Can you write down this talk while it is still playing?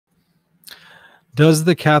Does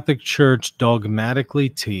the Catholic Church dogmatically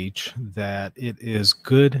teach that it is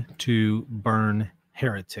good to burn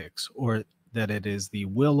heretics, or that it is the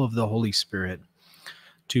will of the Holy Spirit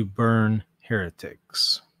to burn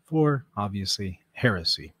heretics for, obviously,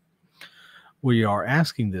 heresy? We are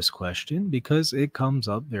asking this question because it comes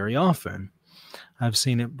up very often. I've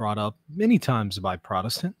seen it brought up many times by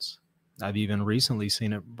Protestants. I've even recently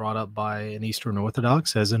seen it brought up by an Eastern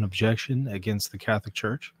Orthodox as an objection against the Catholic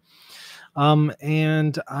Church.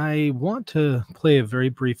 And I want to play a very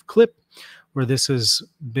brief clip where this is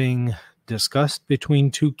being discussed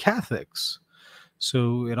between two Catholics.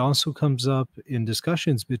 So it also comes up in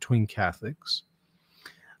discussions between Catholics.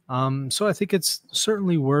 So I think it's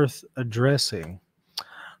certainly worth addressing.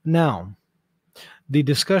 Now, the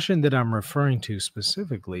discussion that I'm referring to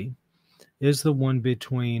specifically is the one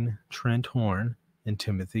between Trent Horn and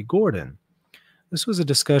Timothy Gordon. This was a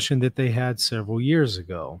discussion that they had several years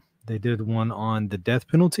ago. They did one on the death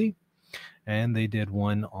penalty, and they did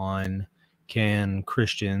one on can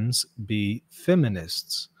Christians be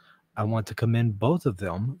feminists. I want to commend both of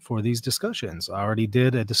them for these discussions. I already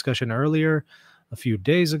did a discussion earlier a few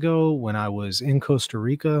days ago when I was in Costa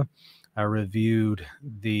Rica. I reviewed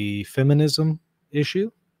the feminism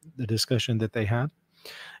issue, the discussion that they had.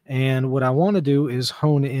 And what I want to do is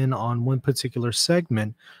hone in on one particular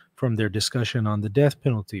segment from their discussion on the death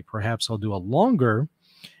penalty. Perhaps I'll do a longer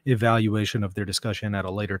evaluation of their discussion at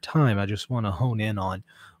a later time. I just want to hone in on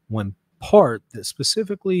one part that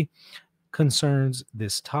specifically concerns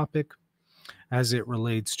this topic as it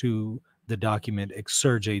relates to the document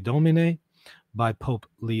Exsurge Domine by Pope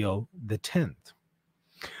Leo X.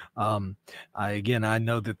 I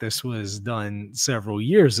know that this was done several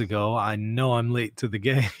years ago. I know I'm late to the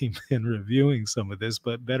game in reviewing some of this,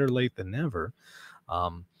 but better late than never.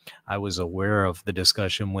 I was aware of the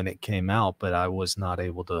discussion when it came out, but I was not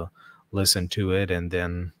able to listen to it. And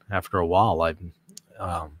then after a while, it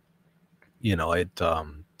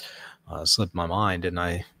slipped my mind, and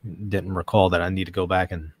I didn't recall that I need to go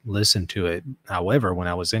back and listen to it. However, when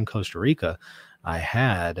I was in Costa Rica, I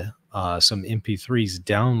had some MP3s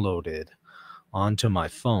downloaded onto my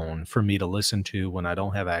phone for me to listen to when I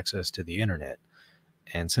don't have access to the internet.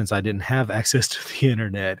 And since I didn't have access to the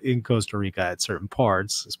internet in Costa Rica at certain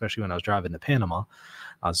parts, especially when I was driving to Panama,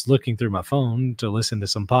 I was looking through my phone to listen to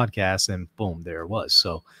some podcasts, and boom, there it was.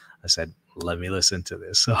 So I said, let me listen to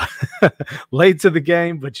this. So late to the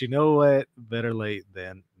game, but you know what? Better late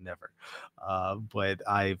than never. But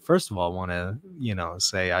I, first of all, want to,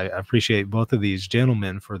 say I appreciate both of these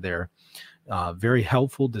gentlemen for their very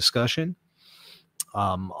helpful discussion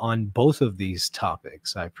on both of these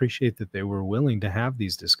topics. I appreciate that they were willing to have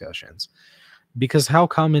these discussions, because how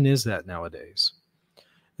common is that nowadays?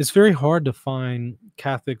 It's very hard to find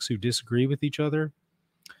Catholics who disagree with each other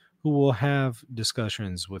who will have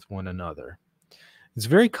discussions with one another. It's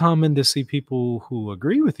very common to see people who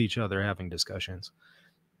agree with each other having discussions,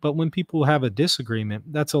 but when people have a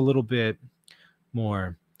disagreement, that's a little bit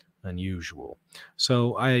more unusual.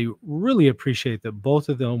 So I really appreciate that both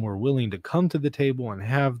of them were willing to come to the table and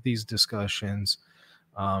have these discussions.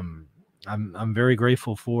 I'm very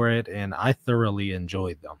grateful for it, and I thoroughly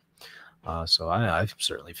enjoyed them. So I've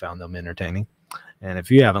certainly found them entertaining. And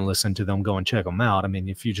if you haven't listened to them, go and check them out. I mean,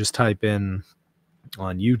 if you just type in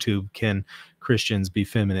on YouTube, can Christians be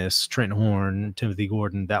feminists, Trent Horn, Timothy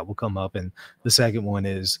Gordon, that will come up. And the second one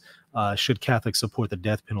is, should Catholics support the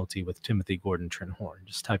death penalty, with Timothy Gordon, Trent Horn?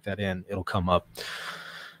 Just type that in, it'll come up.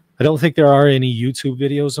 I don't think there are any YouTube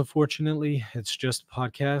videos, unfortunately. It's just a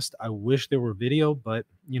podcast. I wish there were video, but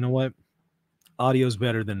you know what? Audio is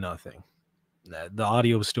better than nothing. The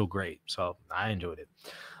audio is still great, so I enjoyed it.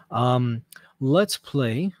 Let's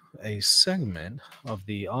play a segment of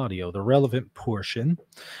the audio, the relevant portion,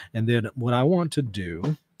 and then what I want to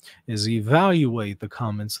do is evaluate the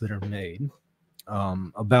comments that are made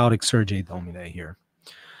about Exsurge Domine here.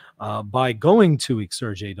 By going to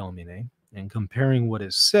Exsurge Domine and comparing what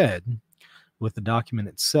is said with the document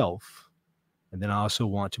itself, and then I also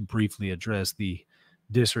want to briefly address the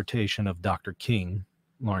dissertation of Dr. King,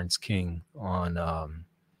 Lawrence King, on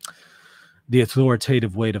the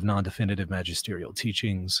authoritative weight of non-definitive magisterial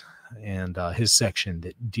teachings, and his section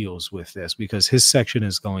that deals with this, because his section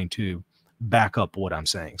is going to back up what I'm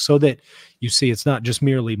saying, so that you see it's not just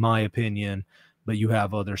merely my opinion, but you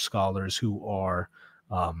have other scholars who are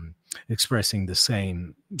expressing the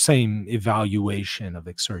same evaluation of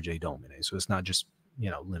Exsurge Domine. So it's not just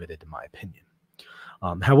limited to my opinion.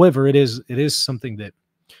 However, it is something that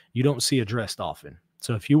you don't see addressed often.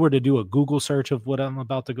 So if you were to do a Google search of what I'm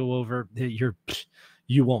about to go over,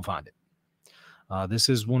 you won't find it. This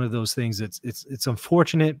is one of those things that's it's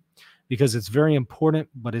unfortunate because it's very important,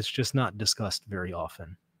 but it's just not discussed very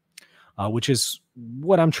often, which is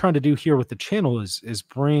what I'm trying to do here with the channel is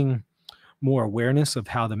bring more awareness of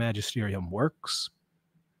how the magisterium works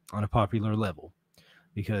on a popular level,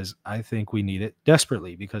 because I think we need it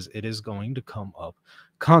desperately, because it is going to come up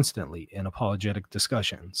constantly in apologetic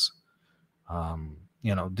discussions.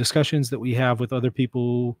 Discussions that we have with other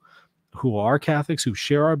people who are Catholics, who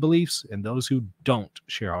share our beliefs, and those who don't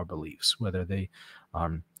share our beliefs, whether they,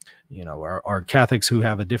 are Catholics who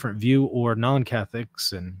have a different view or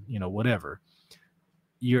non-Catholics, and, whatever.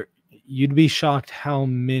 You'd be shocked how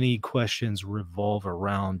many questions revolve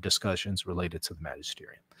around discussions related to the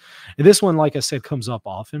magisterium. And this one, like I said, comes up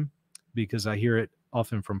often because I hear it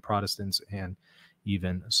often from Protestants and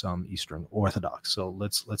even some Eastern Orthodox. So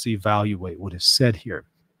let's evaluate what is said here.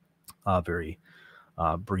 Very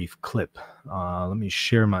brief clip. Let me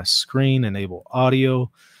share my screen, enable audio,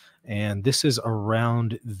 and this is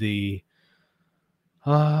around the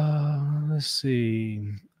let's see,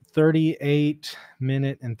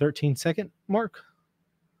 38-minute and 13-second mark.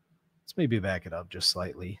 Let's maybe back it up just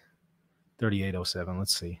slightly. 38:07.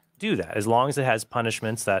 Let's see. Do that as long as it has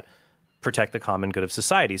punishments that protect the common good of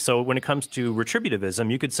society. So when it comes to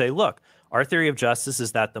retributivism, you could say, look, our theory of justice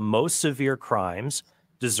is that the most severe crimes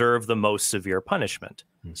deserve the most severe punishment.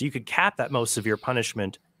 So you could cap that most severe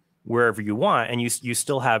punishment wherever you want, and you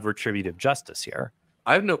still have retributive justice here.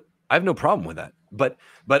 I have no problem with that. But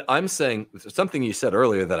I'm saying something you said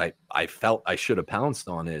earlier that I felt I should have pounced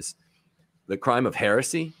on is the crime of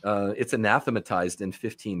heresy. It's anathematized in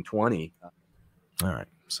 1520. All right.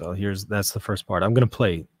 So that's the first part. I'm going to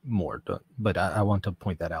play more, but I want to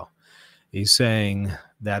point that out. He's saying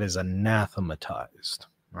that is anathematized.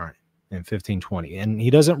 All right. In 1520. And he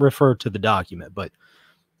doesn't refer to the document, but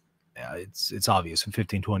it's obvious. In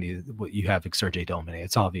 1520, what you have Exsurge Domine.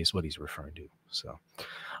 It's obvious what he's referring to. So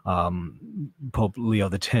Pope Leo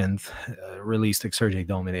X released Exsurge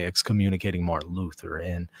Domine, excommunicating Martin Luther,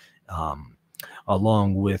 and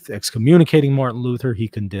along with excommunicating Martin Luther, he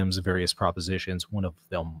condemns various propositions. One of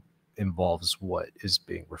them involves what is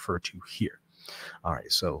being referred to here. All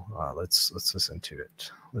right, so let's listen to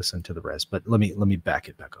it. Listen to the rest, but let me back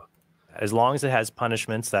it back up. As long as it has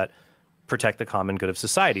punishments that protect the common good of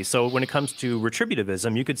society. So when it comes to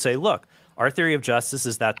retributivism, you could say, look, our theory of justice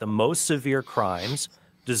is that the most severe crimes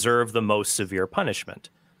deserve the most severe punishment.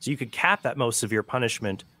 So you could cap that most severe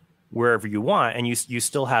punishment wherever you want, and you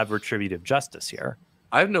still have retributive justice here.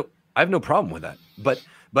 I have no problem with that. But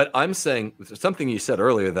I'm saying something you said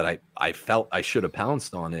earlier that I felt I should have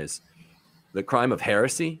pounced on is the crime of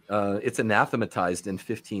heresy. It's anathematized in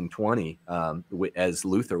 1520, as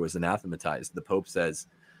Luther was anathematized. The Pope says,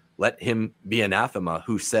 let him be anathema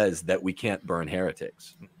who says that we can't burn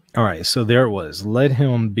heretics. All right, so there it was. Let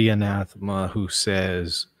him be anathema who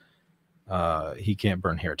says he can't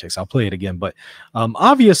burn heretics. I'll play it again, but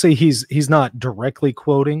obviously he's not directly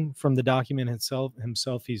quoting from the document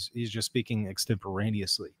himself. He's just speaking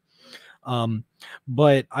extemporaneously.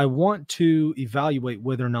 But I want to evaluate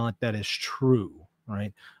whether or not that is true,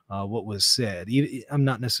 right? What was said. I'm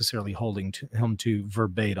not necessarily holding him to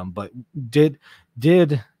verbatim, but did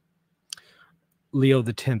Leo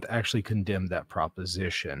X actually condemn that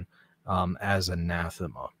proposition as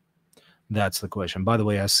anathema? That's the question. By the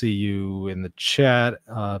way, I see you in the chat.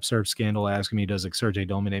 Absurd Scandal asking me, does Exsurge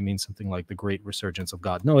Domine mean something like the great resurgence of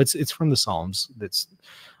God? No, it's from the Psalms. That's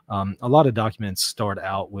a lot of documents start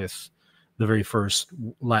out with the very first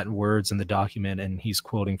Latin words in the document, and he's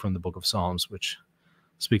quoting from the book of Psalms, which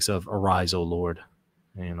speaks of arise, O Lord.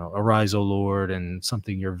 Arise, O Lord, and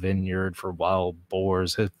something your vineyard for wild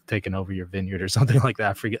boars have taken over your vineyard or something like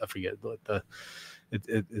that. I forget what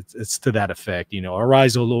it's to that effect.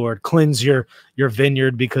 Arise, O Lord, cleanse your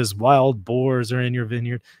vineyard because wild boars are in your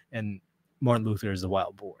vineyard. And Martin Luther is the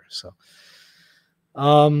wild boar. So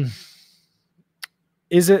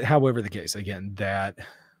is it, however, the case, again, that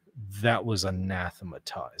was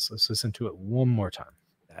anathematized? Let's listen to it one more time.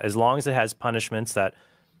 As long as it has punishments that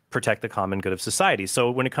protect the common good of society.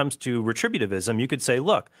 So when it comes to retributivism, you could say,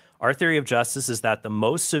 look, our theory of justice is that the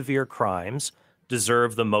most severe crimes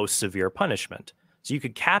deserve the most severe punishment. So you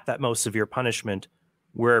could cap that most severe punishment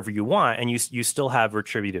wherever you want, and you still have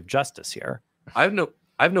retributive justice here. I have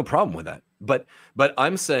no problem with that. But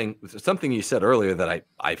I'm saying something you said earlier that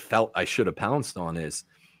I felt I should have pounced on is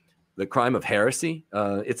the crime of heresy.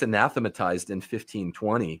 It's anathematized in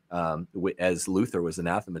 1520, as Luther was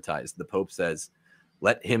anathematized. The Pope says,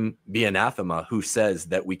 let him be anathema who says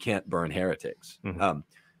that we can't burn heretics.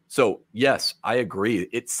 So yes, I agree.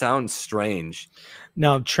 It sounds strange.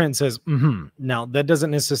 Now, Trent says, Now, that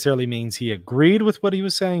doesn't necessarily mean he agreed with what he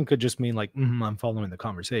was saying. Could just mean like, I'm following the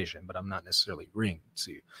conversation, but I'm not necessarily agreeing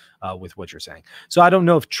with what you're saying. So I don't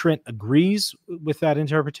know if Trent agrees with that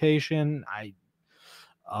interpretation. I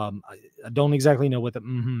don't exactly know what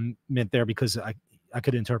the meant there, because I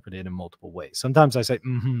could interpret it in multiple ways. Sometimes I say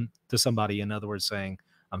to somebody, in other words, saying,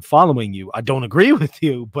 I'm following you. I don't agree with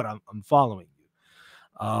you, but I'm following you.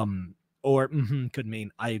 Or could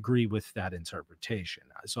mean I agree with that interpretation.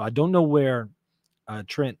 So I don't know where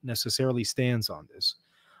Trent necessarily stands on this,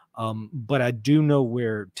 but I do know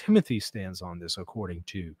where Timothy stands on this, according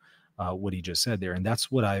to what he just said there. And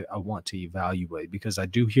that's what I want to evaluate, because I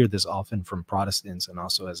do hear this often from Protestants, and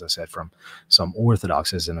also, as I said, from some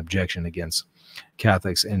Orthodox as an objection against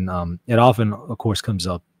Catholics. And it often, of course, comes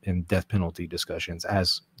up in death penalty discussions.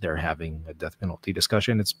 As they're having a death penalty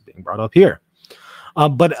discussion, it's being brought up here.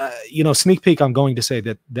 But sneak peek, I'm going to say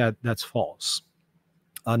that's false.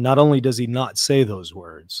 Not only does he not say those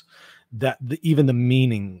words, even the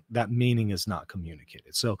meaning, that meaning is not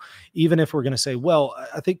communicated. So even if we're going to say, well,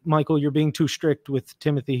 I think, Michael, you're being too strict with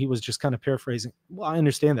Timothy, he was just kind of paraphrasing. Well, I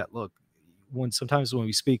understand that. Look, sometimes when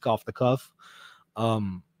we speak off the cuff,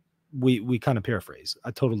 we kind of paraphrase.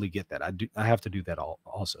 I totally get that. I have to do that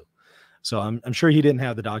also. So I'm sure he didn't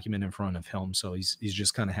have the document in front of him, so he's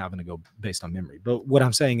just kind of having to go based on memory. But what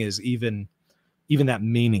I'm saying is, even that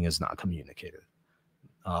meaning is not communicated.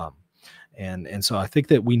 And so I think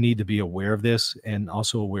that we need to be aware of this, and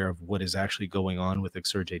also aware of what is actually going on with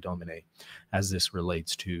Exsurge Domine as this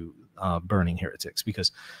relates to burning heretics,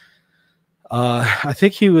 because I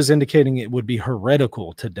think he was indicating it would be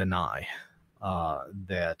heretical to deny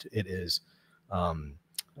that it is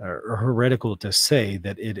or heretical to say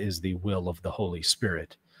that it is the will of the Holy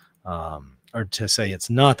Spirit, or to say it's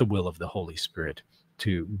not the will of the Holy Spirit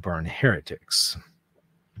to burn heretics.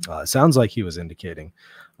 Sounds like he was indicating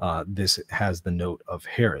this has the note of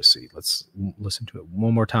heresy. Let's listen to it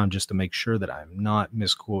one more time just to make sure that I'm not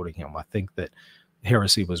misquoting him. I think that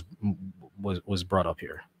heresy was brought up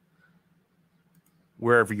here.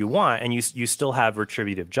 Wherever you want, and you still have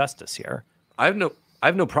retributive justice here. I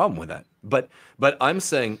have no problem with that. But I'm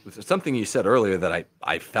saying something you said earlier that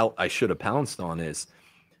I felt I should have pounced on is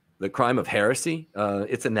the crime of heresy.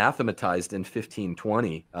 It's anathematized in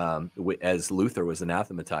 1520, as Luther was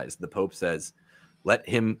anathematized. The Pope says, let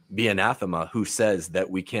him be anathema who says that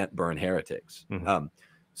we can't burn heretics.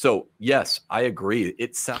 So yes, I agree.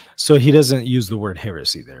 So he doesn't use the word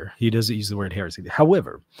heresy there. He doesn't use the word heresy.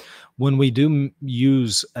 However, when we do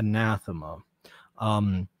use anathema,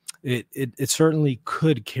 it certainly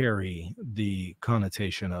could carry the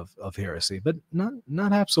connotation of heresy, but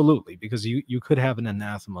not absolutely, because you could have an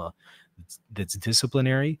anathema that's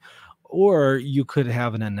disciplinary, or you could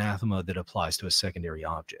have an anathema that applies to a secondary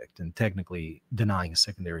object, and technically denying a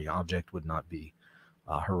secondary object would not be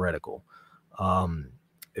heretical.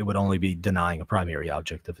 It would only be denying a primary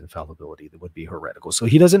object of infallibility that would be heretical. So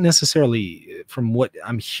he doesn't necessarily, from what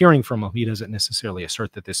I'm hearing from him, he doesn't necessarily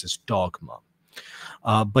assert that this is dogma.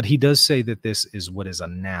 But he does say that this is what is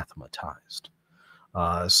anathematized.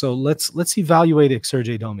 So let's evaluate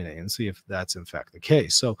Exsurge Domine and see if that's in fact the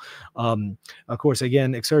case. So, of course,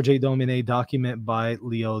 again, Exsurge Domine, document by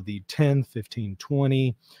Leo X,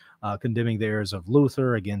 1520, condemning the errors of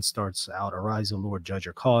Luther. Again, starts out, arise, O Lord, judge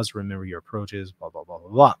your cause, remember your approaches, blah, blah, blah, blah,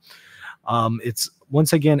 blah. It's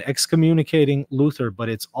once again excommunicating Luther, but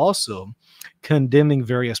it's also condemning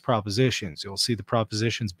various propositions. You'll see the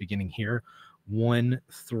propositions beginning here, 1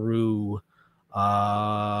 through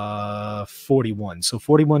 41. So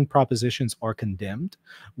 41 propositions are condemned.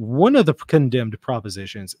 One of the condemned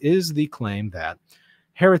propositions is the claim that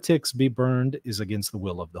heretics be burned is against the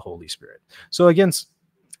will of the Holy Spirit. So against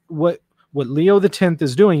what Leo X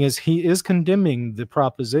is doing is he is condemning the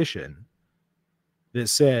proposition that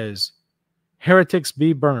says heretics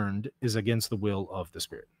be burned is against the will of the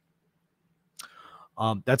Spirit.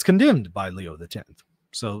 That's condemned by Leo X.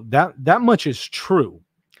 So that much is true.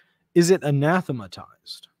 Is it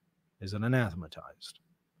anathematized? Is it anathematized?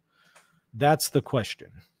 That's the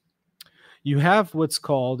question. You have what's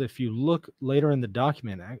called, if you look later in the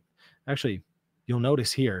document, actually, you'll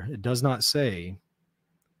notice here, it does not say,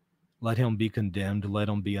 let him be condemned, let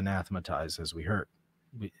him be anathematized, as we heard.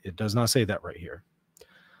 It does not say that right here.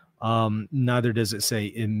 Neither does it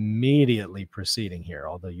say immediately preceding here,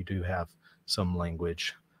 although you do have some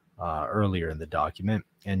language earlier in the document,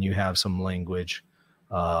 and you have some language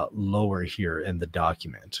lower here in the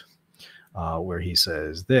document where he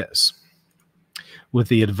says this. With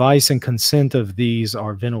the advice and consent of these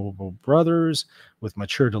our venerable brothers, with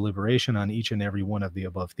mature deliberation on each and every one of the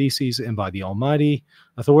above theses, and by the almighty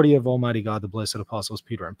authority of Almighty God, the blessed apostles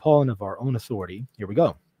Peter and Paul, and of our own authority, here we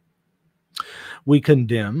go. We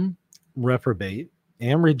condemn, reprobate,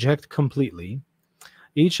 and reject completely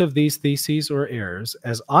each of these theses or errors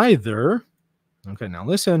as either, okay, now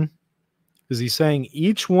listen, because he's saying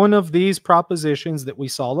each one of these propositions that we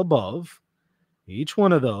saw above, each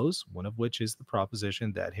one of those, one of which is the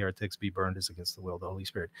proposition that heretics be burned is against the will of the Holy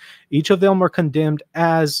Spirit. Each of them are condemned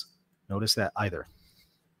as, notice that, either.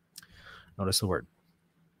 Notice the word,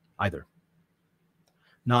 either.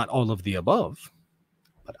 Not all of the above,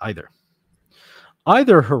 but either.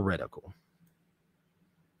 Either heretical,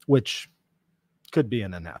 which could be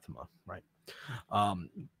an anathema, right?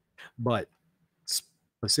 But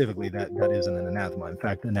specifically, that isn't an anathema. In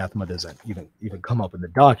fact, anathema doesn't even come up in the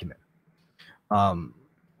document.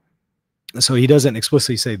 So he doesn't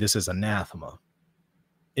explicitly say this is anathema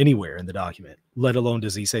anywhere in the document, let alone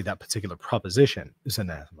does he say that particular proposition is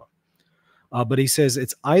anathema. But he says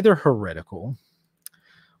it's either heretical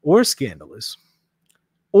or scandalous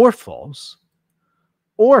or false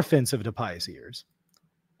or offensive to pious ears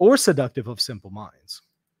or seductive of simple minds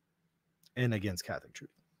and against Catholic truth.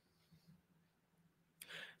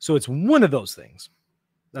 So it's one of those things.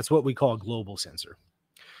 That's what we call a global censor.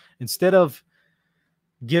 Instead of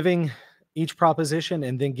giving each proposition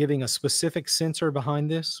and then giving a specific censor behind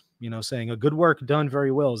this, you know, saying a good work done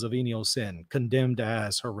very well is a venial sin, condemned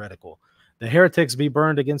as heretical. The heretics be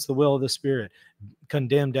burned against the will of the Spirit,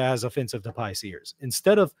 condemned as offensive to pious ears.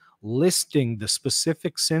 Instead of listing the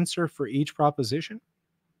specific censor for each proposition,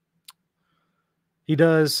 he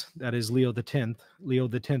does, that is Leo X. Leo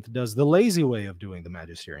X does the lazy way of doing the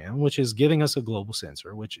magisterium, which is giving us a global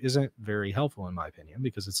censor, which isn't very helpful in my opinion,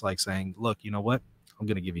 because it's like saying, look, you know what? I'm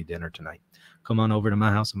going to give you dinner tonight. Come on over to my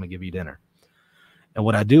house. I'm going to give you dinner. And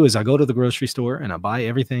what I do is I go to the grocery store and I buy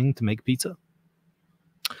everything to make pizza,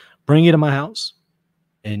 bring you to my house,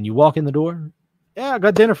 and you walk in the door. Yeah, I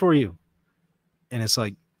got dinner for you. And it's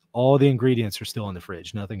like all the ingredients are still in the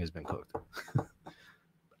fridge. Nothing has been cooked.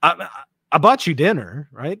 I bought you dinner,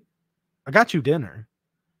 right? I got you dinner.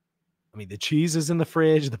 I mean, the cheese is in the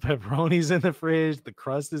fridge. The pepperoni's in the fridge. The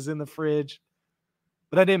crust is in the fridge.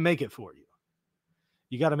 But I didn't make it for you.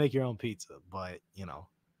 You got to make your own pizza. But, you know,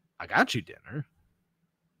 I got you dinner.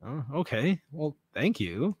 Oh, okay. Well, thank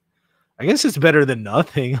you. I guess it's better than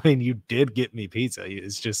nothing. I mean, you did get me pizza.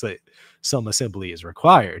 It's just that some assembly is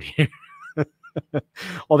required here.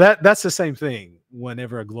 Well, that's the same thing.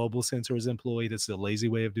 Whenever a global censor is employed, it's a lazy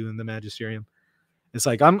way of doing the magisterium. It's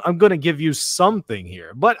like, I'm going to give you something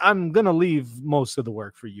here, but I'm going to leave most of the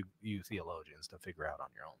work for you theologians to figure out on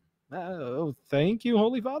your own. Oh, thank you,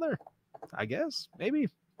 Holy Father. I guess, maybe.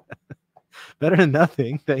 Better than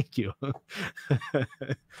nothing. Thank you.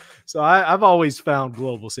 So I've always found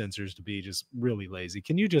global censors to be just really lazy.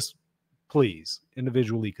 Can you just please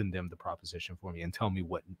individually condemn the proposition for me and tell me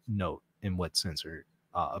what note and what censor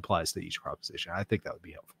applies to each proposition? I think that would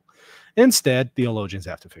be helpful. Instead, theologians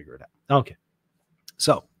have to figure it out. Okay.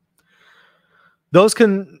 So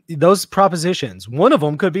those propositions, one of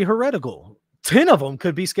them could be heretical. 10 of them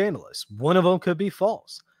could be scandalous. One of them could be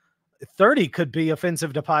false. 30 could be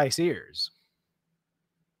offensive to pious ears.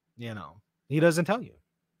 You know, he doesn't tell you.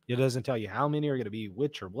 He doesn't tell you how many are going to be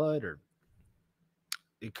which or what, or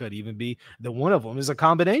it could even be that one of them is a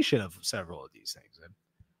combination of several of these things. It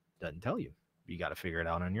doesn't tell you. You got to figure it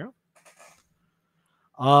out on your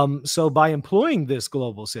own. So by employing this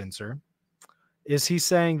global censor, is he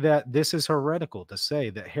saying that this is heretical to say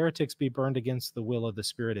that heretics be burned against the will of the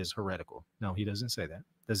Spirit is heretical? No, he doesn't say that.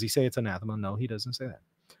 Does he say it's anathema? No, he doesn't say that.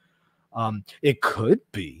 It could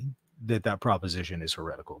be that proposition is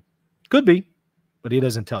heretical. Could be, but he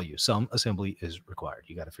doesn't tell you. Some assembly is required.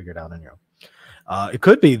 You got to figure it out on your own. It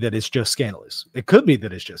could be that it's just scandalous. It could be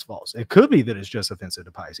that it's just false. It could be that it's just offensive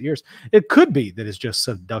to pious ears. It could be that it's just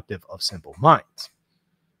seductive of simple minds.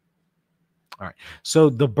 All right. So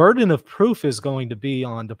the burden of proof is going to be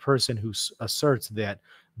on the person who asserts that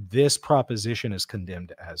this proposition is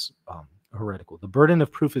condemned as heretical. The burden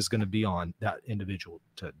of proof is going to be on that individual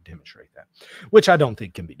to demonstrate that, which I don't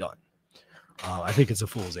think can be done. I think it's a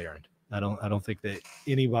fool's errand. I don't think that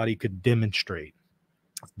anybody could demonstrate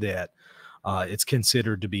that it's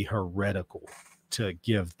considered to be heretical to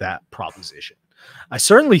give that proposition. I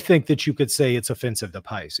certainly think that you could say it's offensive to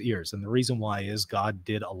pious ears. And the reason why is God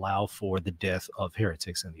did allow for the death of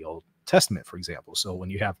heretics in the Old Testament, for example. So when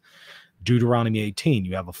you have Deuteronomy 18,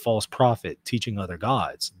 you have a false prophet teaching other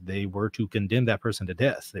gods. They were to condemn that person to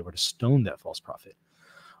death. They were to stone that false prophet.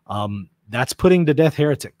 That's putting to death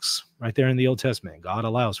heretics right there in the Old Testament. God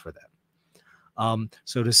allows for that.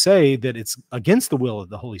 So to say that it's against the will of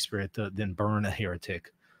the Holy Spirit to then burn a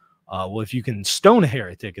heretic, well, if you can stone a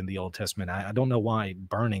heretic in the Old Testament, I don't know why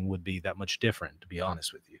burning would be that much different, to be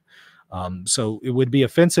honest with you. So it would be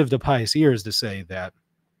offensive to pious ears to say that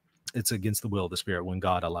it's against the will of the Spirit when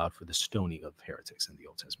God allowed for the stoning of heretics in the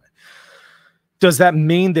Old Testament. Does that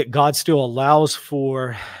mean that God still allows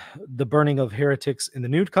for the burning of heretics in the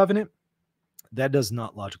New Covenant? That does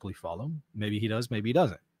not logically follow. Maybe he does, maybe he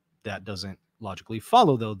doesn't. That doesn't logically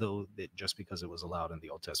follow, though that just because it was allowed in the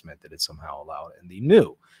Old Testament, that it's somehow allowed in the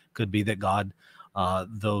New. Could be that God,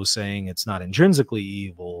 though saying it's not intrinsically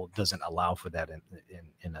evil, doesn't allow for that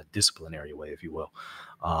in a disciplinary way, if you will.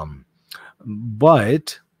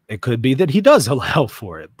 But it could be that he does allow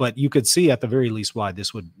for it. But you could see at the very least why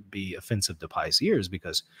this would be offensive to pious ears,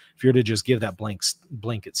 because if you're to just give that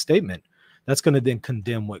blanket statement, that's going to then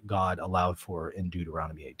condemn what God allowed for in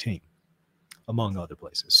Deuteronomy 18, among other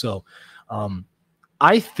places. So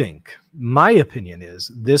I think, my opinion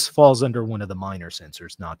is, this falls under one of the minor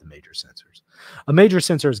censors, not the major censors. A major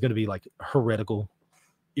censor is going to be like heretical,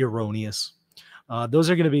 erroneous. Those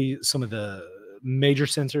are going to be some of the major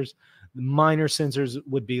censors. The minor censors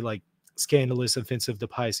would be like scandalous, offensive to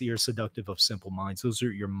pious ears, seductive of simple minds. Those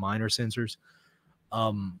are your minor censors.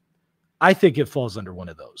 I think it falls under one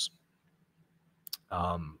of those.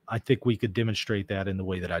 I think we could demonstrate that in the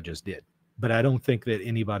way that I just did. But I don't think that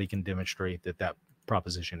anybody can demonstrate that that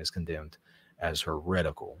proposition is condemned as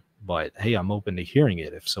heretical. But hey, I'm open to hearing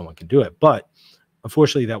it if someone can do it. But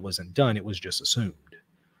unfortunately, that wasn't done. It was just assumed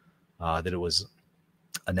that it was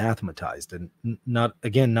anathematized. And not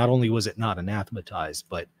only was it not anathematized,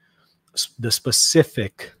 but the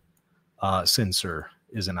specific censor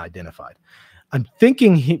isn't identified. I'm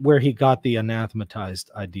thinking where he got the anathematized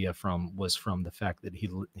idea from was from the fact that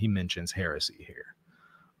he mentions heresy here.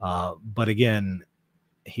 But again,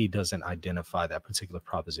 he doesn't identify that particular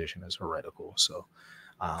proposition as heretical. So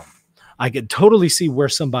I could totally see where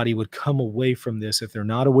somebody would come away from this. If they're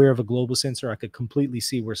not aware of a global censor, I could completely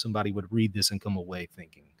see where somebody would read this and come away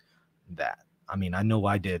thinking that. I mean, I know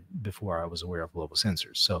I did before I was aware of global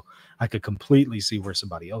censors. So I could completely see where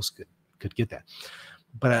somebody else could get that.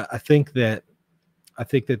 But I think that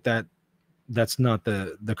that's not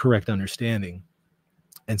the correct understanding.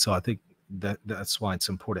 And so I think that's why it's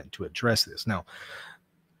important to address this. Now,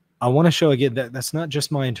 I want to show again that that's not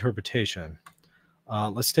just my interpretation.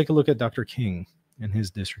 Let's take a look at Dr. King and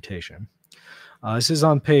his dissertation. This is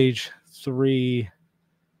on page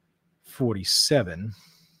 347.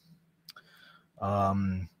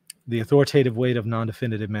 The authoritative weight of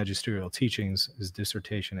non-definitive magisterial teachings is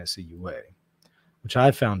dissertation at CUA, which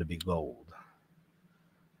I found to be gold.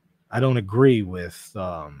 I don't agree with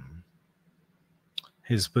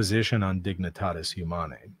his position on dignitatis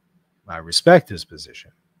humanae. I respect his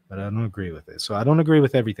position, but I don't agree with it. So I don't agree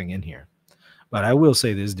with everything in here. But I will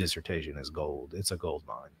say this dissertation is gold. It's a gold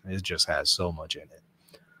mine. It just has so much in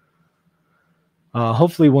it.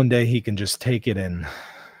 Hopefully one day he can just take it and,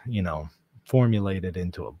 formulate it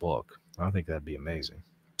into a book. I think that'd be amazing.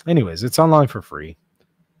 Anyways, it's online for free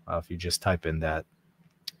if you just type in that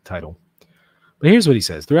title. But here's what he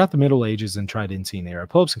says. Throughout the Middle Ages and Tridentine era,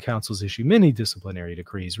 popes and councils issue many disciplinary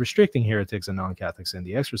decrees restricting heretics and non-Catholics in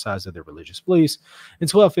the exercise of their religious beliefs. In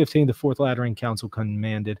 1215, the Fourth Lateran Council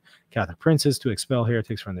commanded Catholic princes to expel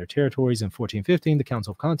heretics from their territories. In 1415, the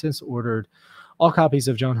Council of Constance ordered all copies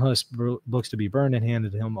of John Huss books to be burned and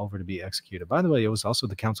handed him over to be executed. By the way, it was also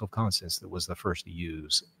the Council of Constance that was the first to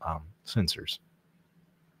use censors.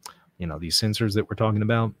 These censors that we're talking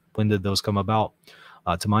about, when did those come about?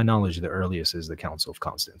 To my knowledge, the earliest is the Council of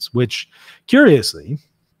Constance, which, curiously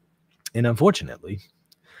and unfortunately,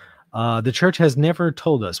 the church has never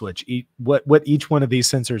told us what each one of these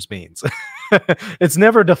censors means. It's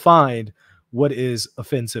never defined what is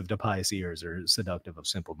offensive to pious ears or seductive of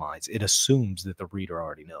simple minds. It assumes that the reader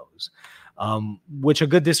already knows, which a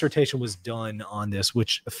good dissertation was done on this,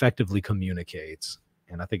 which effectively communicates,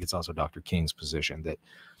 and I think it's also Dr. King's position, that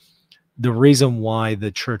the reason why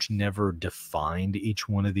the church never defined each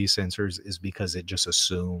one of these censors is because it just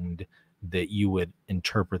assumed that you would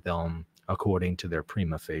interpret them according to their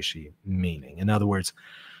prima facie meaning. In other words,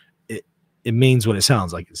 it means what it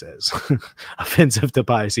sounds like it says. Offensive to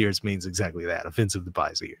pious ears means exactly that. Offensive to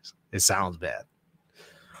pious ears. It sounds bad.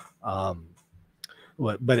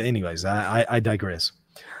 But anyways, I digress.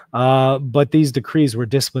 But these decrees were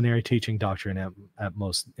disciplinary teaching doctrine at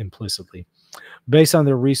most implicitly. Based on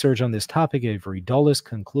their research on this topic, Avery Dulles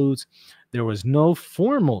concludes There was no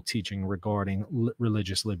formal teaching regarding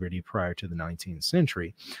religious liberty prior to the 19th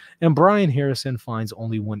century, and Brian Harrison finds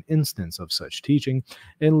only one instance of such teaching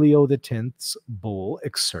in Leo X's bull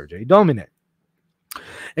Exsurge Domine.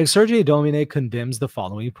 Exsurge Domine condemns the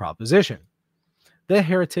following proposition: the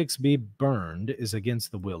heretics be burned is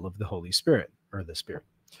against the will of the Holy Spirit, or the Spirit.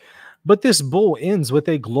 But this bull ends with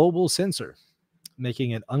a global censor,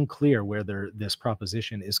 making it unclear whether this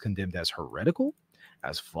proposition is condemned as heretical,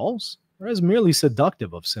 as false, or as merely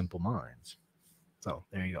seductive of simple minds. So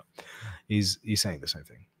there you go. He's saying the same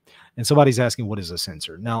thing. And somebody's asking, what is a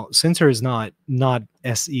censor? Now, censor is not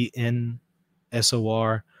S-E-N-S-O-R.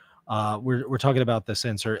 We're talking about the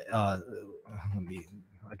censor. I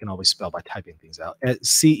can always spell by typing things out.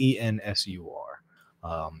 C-E-N-S-U-R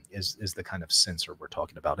is the kind of censor we're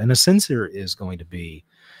talking about. And a censor is going to be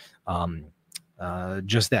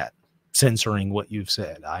just that, censoring what you've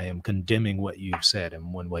said. I am condemning what you've said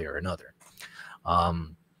in one way or another.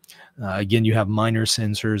 Again, you have minor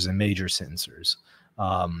censors and major censors.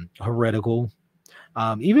 Heretical,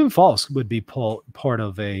 even false would be part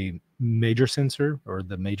of a major censor, or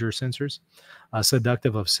the major censors.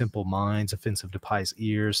 Seductive of simple minds, offensive to pious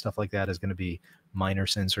ears, stuff like that is going to be minor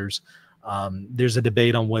censors. There's a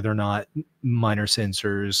debate on whether or not minor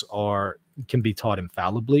censors can be taught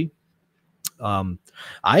infallibly.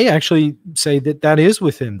 I actually say that is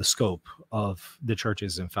within the scope of the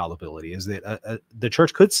church's infallibility, is that the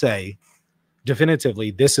church could say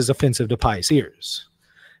definitively, this is offensive to pious ears.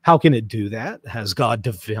 How can it do that? Has God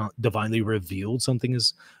divinely revealed something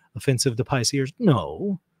is offensive to pious ears?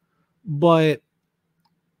 No, but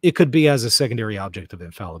it could be as a secondary object of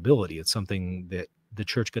infallibility. It's something that the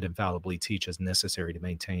church could infallibly teach as necessary to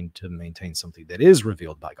maintain something that is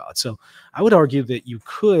revealed by God. So I would argue that you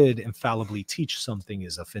could infallibly teach something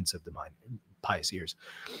is offensive to pious ears.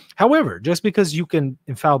 However, just because you can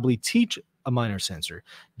infallibly teach a minor censor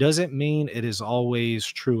doesn't mean it is always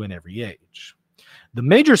true in every age. The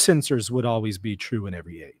major censors would always be true in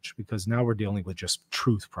every age, because now we're dealing with just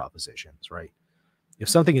truth propositions, right? If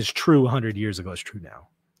something is true 100 years ago, it's true now,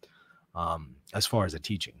 as far as a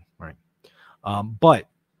teaching, right? But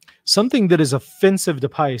something that is offensive to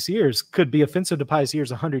pious ears could be offensive to pious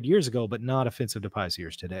ears 100 years ago, but not offensive to pious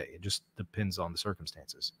ears today. It just depends on the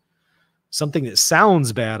circumstances. Something that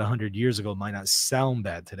sounds bad 100 years ago might not sound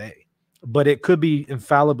bad today, but it could be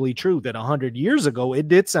infallibly true that 100 years ago it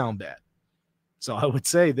did sound bad. So I would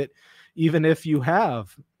say that even if you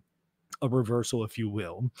have a reversal, if you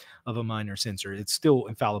will, of a minor censor, it's still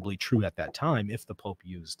infallibly true at that time if the Pope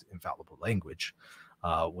used infallible language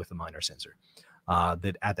with a minor censor,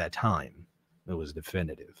 that at that time it was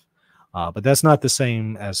definitive. But that's not the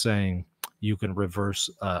same as saying you can reverse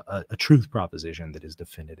a truth proposition that is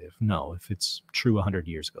definitive. No, if it's true 100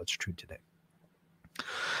 years ago, it's true today.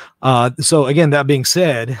 So again, that being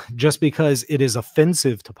said, just because it is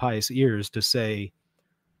offensive to pious ears to say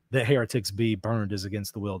that heretics be burned is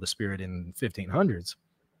against the will of the Spirit in 1500s,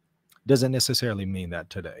 doesn't necessarily mean that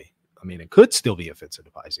today. I mean, it could still be offensive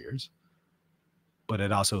to pious ears, but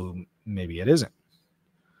it also, maybe it isn't.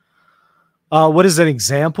 What is an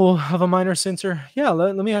example of a minor censor? Yeah,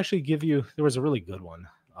 let me actually give you, there was a really good one.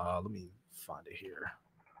 Let me find it here.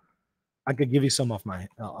 I could give you some off the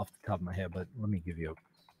top of my head, but let me give you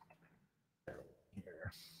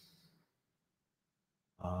here.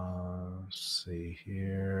 Let's see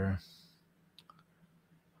here.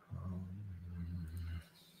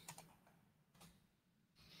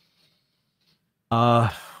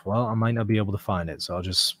 Well, I might not be able to find it, so I'll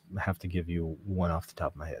just have to give you one off the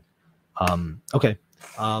top of my head. Okay.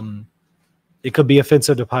 It could be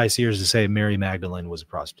offensive to pious ears to say Mary Magdalene was a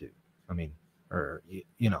prostitute. I mean, or,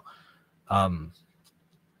 you know,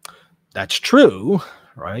 that's true,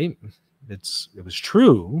 right? It was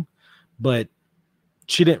true, but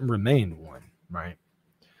she didn't remain one, right?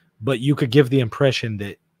 But you could give the impression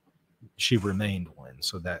that she remained one,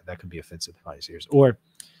 so that could be offensive to pious ears. Or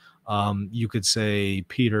you could say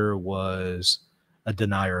Peter was a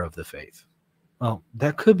denier of the faith. Well,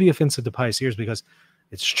 that could be offensive to pious ears because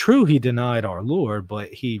it's true he denied our Lord, but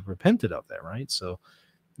he repented of that, right? So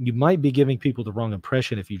you might be giving people the wrong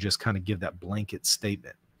impression if you just kind of give that blanket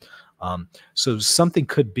statement. So something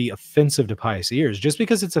could be offensive to pious ears. Just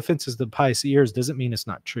because it's offensive to pious ears doesn't mean it's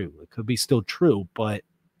not true. It could be still true, but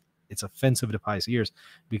it's offensive to pious ears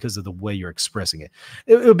because of the way you're expressing it.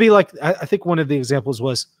 It would be like, I think one of the examples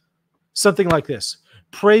was something like this.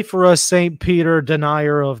 Pray for us, St. Peter,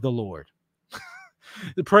 denier of the Lord.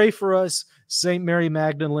 Pray for us, St. Mary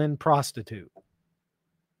Magdalene, prostitute.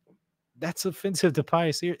 that's offensive to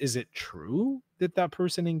pious ears. Is it true that that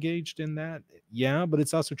person engaged in that? Yeah, but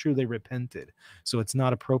it's also true they repented. So it's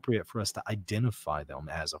not appropriate for us to identify them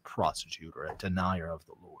as a prostitute or a denier of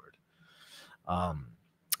the Lord.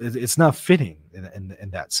 It's not fitting in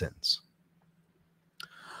that sense.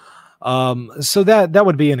 So that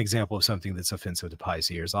would be an example of something that's offensive to pious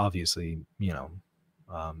ears. Obviously,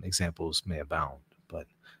 examples may abound, but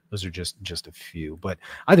those are just a few. But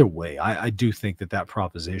either way, I do think that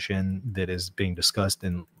proposition that is being discussed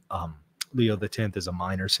in Leo X is a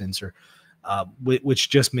minor censor, which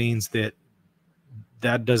just means that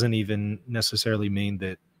doesn't even necessarily mean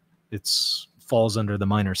that it's falls under the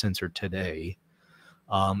minor censor today.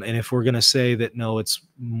 And if we're going to say that, no, it's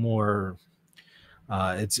more,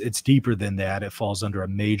 it's deeper than that, it falls under a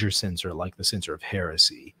major censor, like the censor of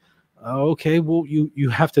heresy. Okay, well, you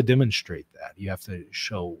have to demonstrate that. You have to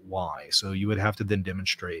show why. So you would have to then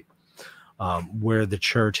demonstrate where the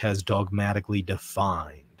church has dogmatically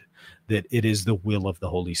defined that it is the will of the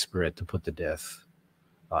Holy Spirit to put to death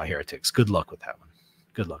heretics. Good luck with that one.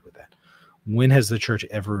 Good luck with that. When has the church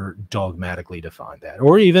ever dogmatically defined that?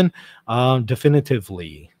 Or even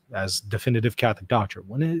definitively, as definitive Catholic doctrine?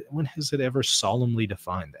 When has it ever solemnly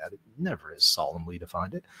defined that? It never has solemnly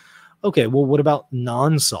defined it. Okay, well, what about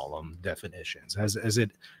non-solemn definitions? Has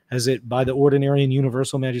it by the ordinary and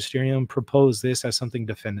universal magisterium proposed this as something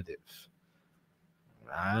definitive?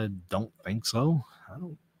 I don't think so.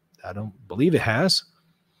 I don't believe it has.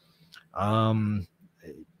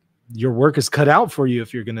 Your work is cut out for you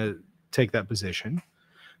if you're going to take that position.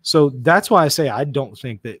 So that's why I say I don't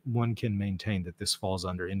think that one can maintain that this falls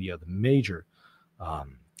under any of the major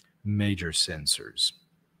censors.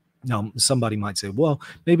 Now, somebody might say, well,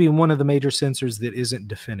 maybe one of the major censors that isn't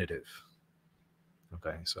definitive.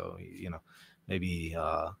 Okay, so, maybe,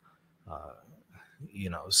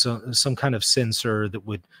 some kind of censor that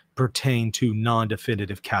would pertain to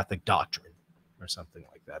non-definitive Catholic doctrine or something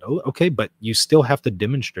like that. Oh, okay, but you still have to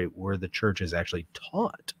demonstrate where the church has actually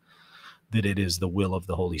taught that it is the will of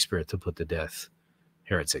the Holy Spirit to put to death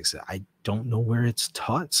heretics. I don't know where it's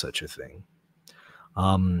taught such a thing.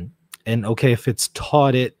 And okay, if it's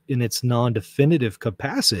taught it in its non-definitive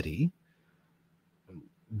capacity,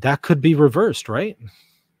 that could be reversed, right?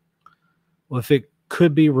 Well, if it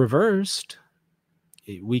could be reversed,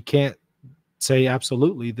 we can't say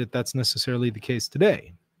absolutely that that's necessarily the case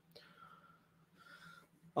today.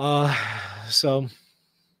 So,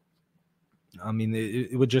 I mean,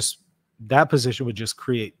 it would just, that position would just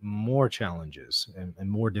create more challenges and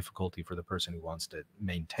more difficulty for the person who wants to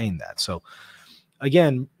maintain that. So,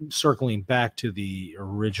 again, circling back to the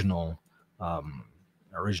original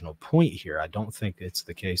point here, I don't think it's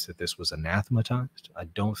the case that this was anathematized. I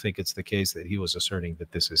don't think it's the case that he was asserting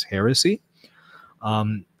that this is heresy.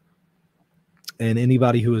 And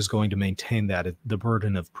anybody who is going to maintain that, the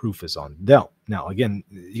burden of proof is on them. Now, again,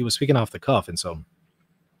 he was speaking off the cuff, and so,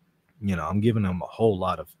 I'm giving him a whole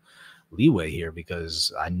lot of leeway here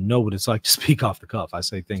because I know what it's like to speak off the cuff. I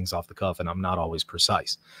say things off the cuff, and I'm not always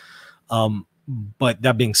precise. But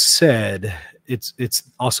that being said, it's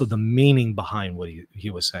also the meaning behind what he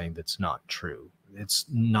was saying that's not true. It's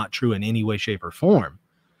not true in any way, shape, or form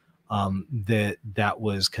that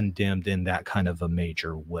was condemned in that kind of a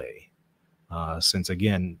major way. Since,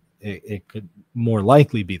 again, it could more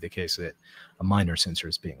likely be the case that a minor censor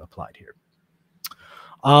is being applied here.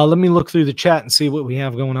 Let me look through the chat and see what we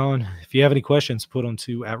have going on. If you have any questions, put them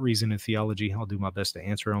to @Reason and Theology. I'll do my best to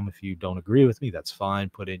answer them. If you don't agree with me, that's fine.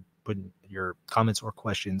 Put your comments or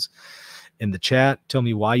questions in the chat. Tell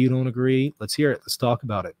me why you don't agree. Let's hear it. Let's talk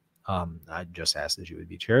about it. I just asked that you would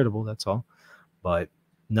be charitable. That's all. But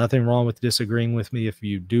nothing wrong with disagreeing with me. If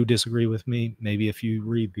you do disagree with me, maybe if you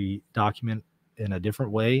read the document in a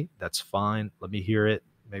different way, that's fine. Let me hear it.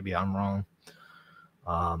 Maybe I'm wrong.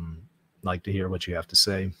 Like to hear what you have to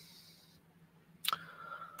say.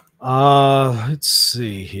 Let's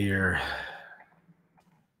see here.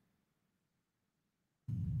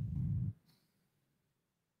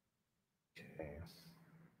 Okay.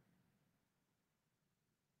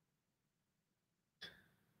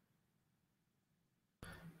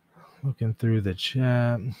 Looking through the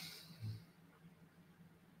chat.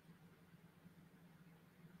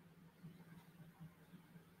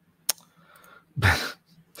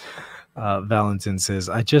 Valentin says,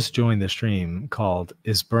 I just joined the stream called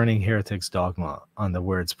Is Burning Heretics Dogma on the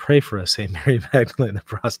words pray for us, St. Mary Magdalene, the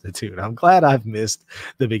prostitute. I'm glad I've missed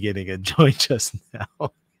the beginning and joined just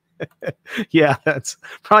now. Yeah, that's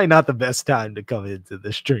probably not the best time to come into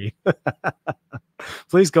the stream.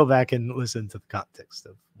 Please go back and listen to the context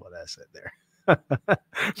of what I said there.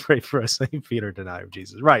 Pray for us, St. Peter, denier of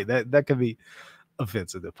Jesus. Right, that could be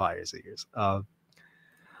offensive to pious ears.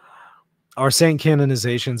 Are saint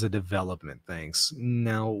canonizations a development things?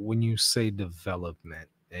 Now, when you say development,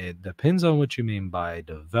 it depends on what you mean by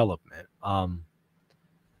development.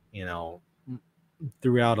 You know,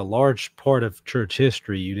 throughout a large part of church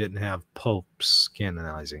history, you didn't have popes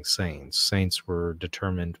canonizing saints. Saints were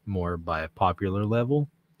determined more by a popular level.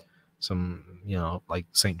 Some, you know, like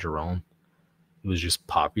Saint Jerome, it was just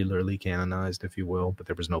popularly canonized, if you will, but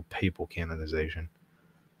there was no papal canonization.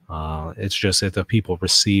 It's just that the people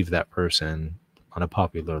received that person on a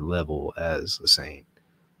popular level as a saint.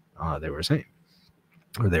 They were a saint,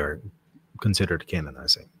 or they were considered a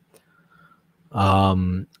canonized saint.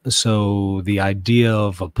 So the idea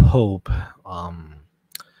of a pope,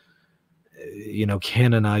 you know,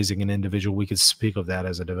 canonizing an individual, we could speak of that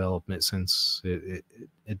as a development, since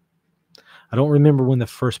I don't remember when the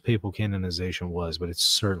first papal canonization was, but it's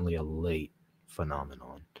certainly a late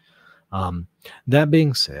phenomenon. That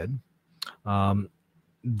being said,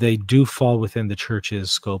 they do fall within the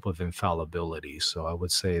church's scope of infallibility. So I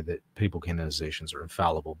would say that papal canonizations are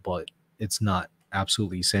infallible, but it's not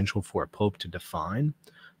absolutely essential for a pope to define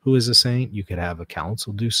who is a saint. You could have a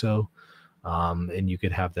council do so, and you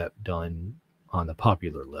could have that done on the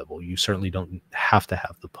popular level. You certainly don't have to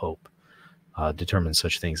have the pope determine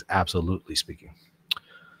such things, absolutely speaking.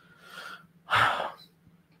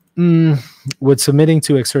 Would submitting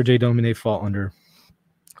to Exsurge Domine fall under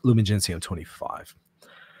Lumen Gentium 25?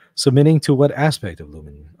 Submitting to what aspect of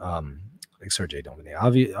Lumen Exsurge Domine?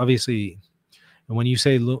 Obviously, and when you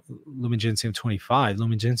say Lumen Gentium 25,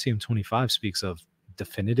 Lumen Gentium 25 speaks of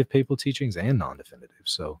definitive papal teachings and non-definitive.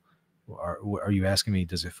 So are you asking me,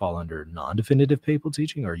 does it fall under non-definitive papal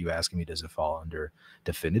teaching? Or are you asking me, does it fall under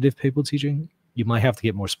definitive papal teaching? You might have to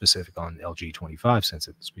get more specific on LG 25, since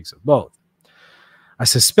it speaks of both. I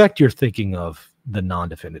suspect you're thinking of the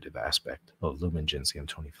non-definitive aspect of Lumen Gentium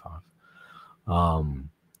 25.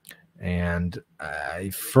 And I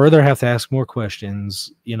further have to ask more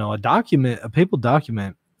questions. You know, a papal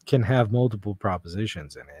document can have multiple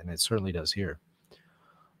propositions in it, and it certainly does here.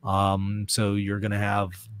 So you're going to have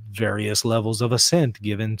various levels of assent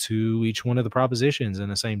given to each one of the propositions in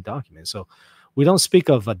the same document. So we don't speak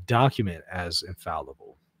of a document as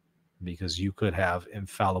infallible, because you could have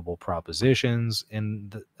infallible propositions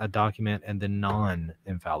in a document and then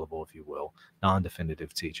non-infallible, if you will,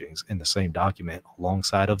 non-definitive teachings in the same document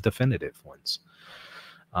alongside of definitive ones.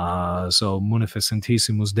 So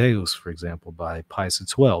Munificentissimus Deus, for example, by Pius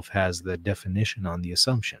XII, has the definition on the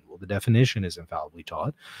Assumption. Well, the definition is infallibly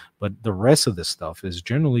taught, but the rest of the stuff is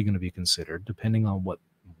generally going to be considered depending on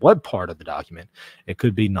what part of the document. It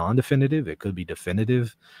could be non-definitive, it could be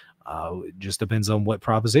definitive. It just depends on what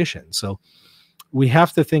proposition. So we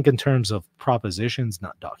have to think in terms of propositions,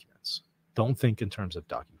 not documents. Don't think in terms of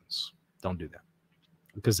documents. Don't do that,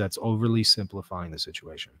 because that's overly simplifying the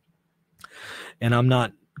situation. And I'm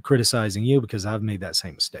not criticizing you, because I've made that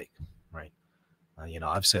same mistake, right? You know,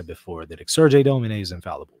 I've said before that Exsurge Domine is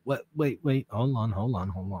infallible. Wait, hold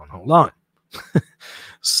on.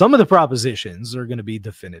 Some of the propositions are going to be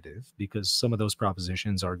definitive, because some of those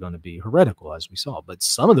propositions are going to be heretical, as we saw. But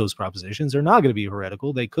some of those propositions are not going to be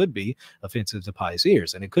heretical. They could be offensive to pious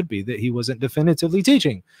ears. And it could be that he wasn't definitively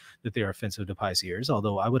teaching that they are offensive to pious ears,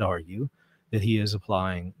 although I would argue that he is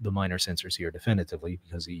applying the minor censors here definitively,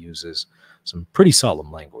 because he uses some pretty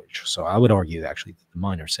solemn language. So I would argue actually that the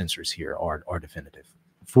minor censors here are definitive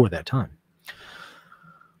for that time.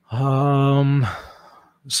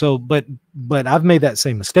 So, but I've made that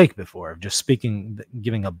same mistake before of just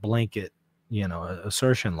giving a blanket, you know,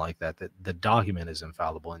 assertion like that the document is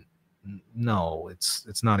infallible. And no,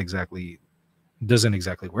 it's not exactly, doesn't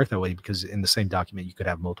exactly work that way, because in the same document you could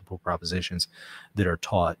have multiple propositions that are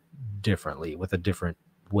taught differently with a different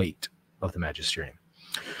weight of the magisterium.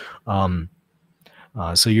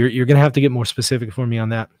 So you're going to have to get more specific for me on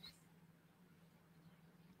that.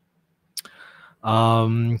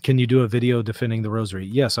 Can you do a video defending the rosary?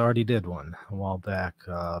 Yes, I already did one a while back,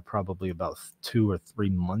 probably about 2 or 3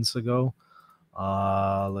 months ago.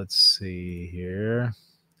 Let's see here.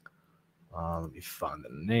 Let me find the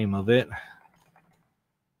name of it.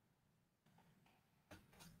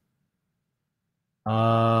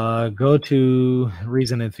 Go to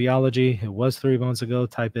Reason and Theology. It was 3 months ago.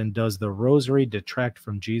 Type in, does the rosary detract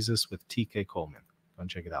from Jesus, with TK Coleman. Go and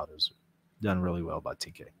check it out. It was done really well by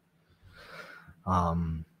TK.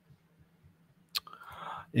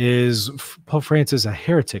 Is Pope Francis a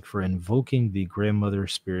heretic for invoking the grandmother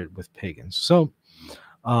spirit with pagans? So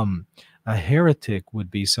a heretic would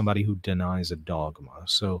be somebody who denies a dogma.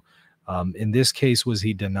 So in this case, was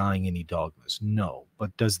he denying any dogmas? No.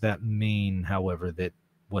 But does that mean, however, that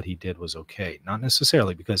what he did was okay. Not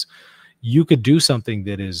necessarily, because you could do something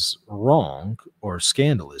that is wrong or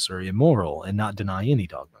scandalous or immoral and not deny any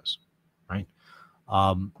dogmas, right?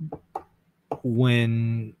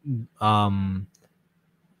 When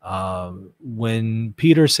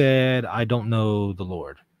Peter said, "I don't know the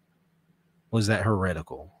Lord," was that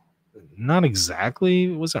heretical? Not exactly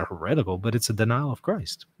was that heretical, but it's a denial of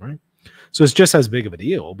Christ, right? So it's just as big of a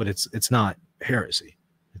deal, but it's not heresy.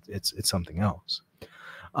 It's something else.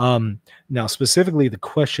 Now, specifically, the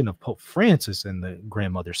question of Pope Francis and the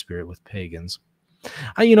grandmother spirit with pagans.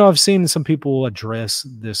 I've seen some people address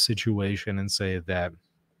this situation and say that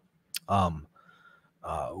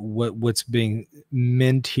what's being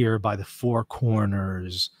meant here by the four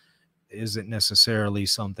corners isn't necessarily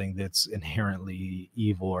something that's inherently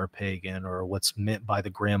evil or pagan, or what's meant by the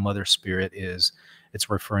grandmother spirit is it's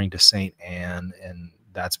referring to Saint Anne, and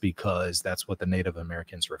that's because that's what the Native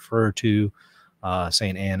Americans refer to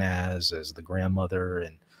Saint Anne as the grandmother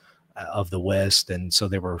and of the West, and so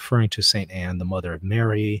they were referring to Saint Anne, the mother of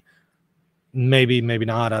Mary. Maybe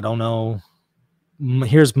not, I don't know.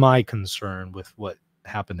 Here's my concern with what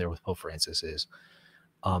happened there with Pope Francis is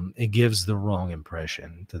it gives the wrong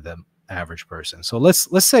impression to the average person. So let's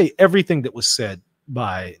say everything that was said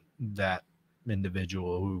by that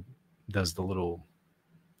individual who does the little,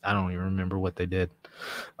 I don't even remember what they did,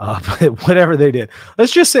 but whatever they did,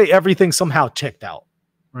 let's just say everything somehow checked out,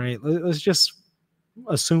 right? Let's just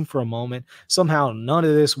assume for a moment somehow none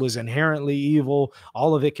of this was inherently evil.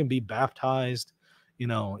 All of it can be baptized,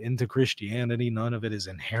 into Christianity. None of it is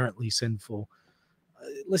inherently sinful.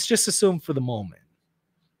 Let's just assume for the moment.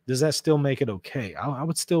 Does that still make it okay? I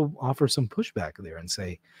would still offer some pushback there and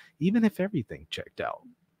say, even if everything checked out,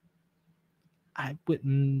 I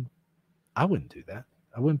wouldn't do that.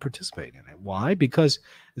 I wouldn't participate in it. Why? Because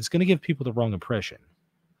it's going to give people the wrong impression.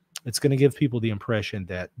 It's going to give people the impression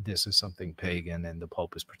that this is something pagan and the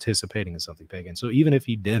Pope is participating in something pagan. So even if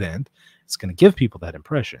he didn't, it's going to give people that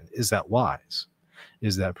impression. Is that wise?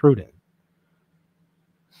 Is that prudent?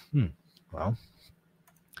 Well,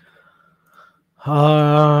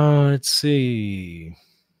 let's see.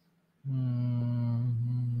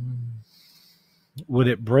 Would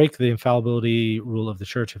it break the infallibility rule of the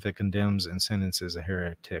church if it condemns and sentences a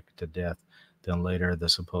heretic to death, then later the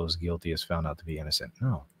supposed guilty is found out to be innocent?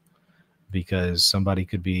 No, because somebody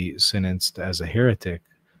could be sentenced as a heretic,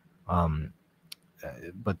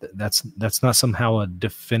 but that's not somehow a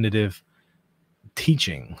definitive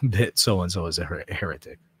teaching that so-and-so is a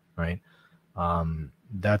heretic, right?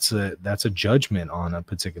 That's a judgment on a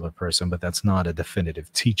particular person, but that's not a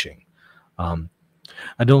definitive teaching.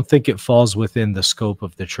 I don't think it falls within the scope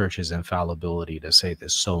of the church's infallibility to say that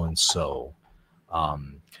so-and-so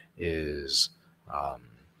is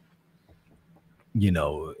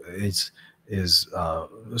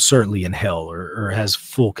certainly in hell or has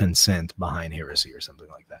full consent behind heresy or something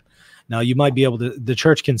like that. Now, you might be able to, the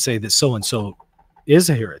church can say that so-and-so is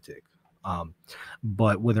a heretic,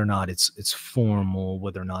 but whether or not it's formal,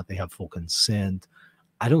 whether or not they have full consent,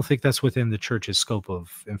 I don't think that's within the church's scope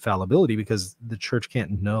of infallibility, because the church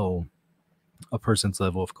can't know a person's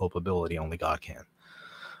level of culpability. Only God can.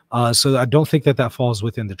 So I don't think that falls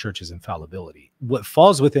within the church's infallibility. What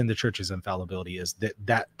falls within the church's infallibility is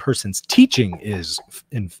that person's teaching is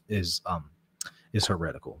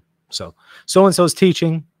heretical. So-and-so's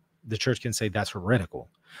teaching, the church can say that's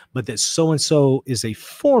heretical. But that so-and-so is a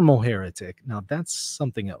formal heretic, now that's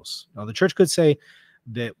something else. Now, the church could say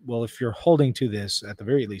that, well, if you're holding to this, at the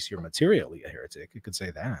very least, you're materially a heretic. It could say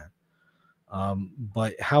that.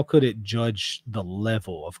 But how could it judge the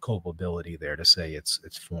level of culpability there to say it's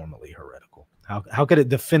formally heretical? How could it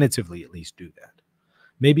definitively at least do that?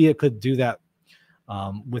 Maybe it could do that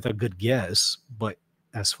with a good guess, but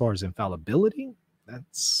as far as infallibility,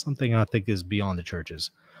 that's something I think is beyond the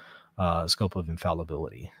church's scope of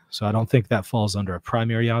infallibility. So I don't think that falls under a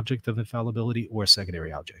primary object of infallibility or a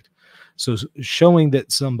secondary object. So showing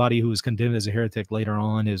that somebody who was condemned as a heretic later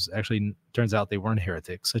on is actually turns out they weren't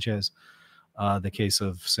heretics, such as the case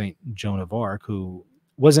of Saint Joan of Arc, who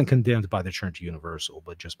wasn't condemned by the Church Universal,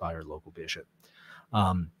 but just by her local bishop.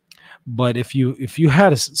 But if you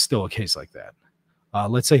had still a case like that,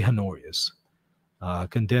 let's say Honorius,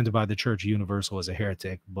 condemned by the Church Universal as a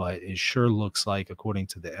heretic, but it sure looks like, according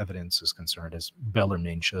to the evidence is concerned, as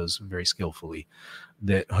Bellarmine shows very skillfully,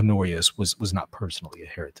 that Honorius was not personally a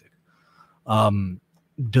heretic.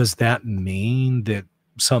 Does that mean that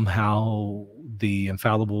somehow the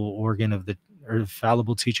infallible organ of the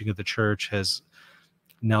infallible teaching of the church has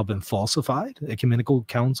now been falsified? Ecumenical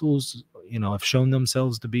councils, have shown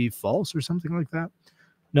themselves to be false or something like that?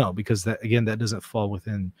 No, because that, again, that doesn't fall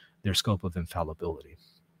within their scope of infallibility.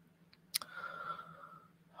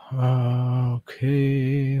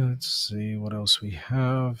 Okay, let's see what else we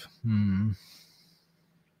have.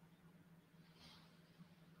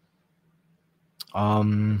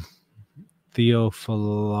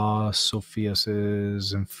 Theophilosophius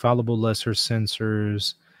is infallible lesser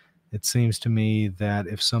censors. It seems to me that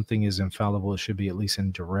if something is infallible, it should be at least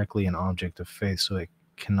indirectly an object of faith, so it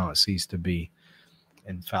cannot cease to be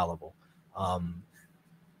infallible.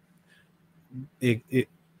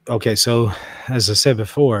 Okay, so as I said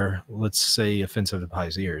before, let's say offensive to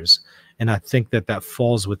pious ears, and I think that that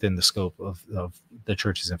falls within the scope of the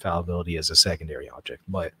church's infallibility as a secondary object.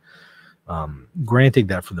 But granting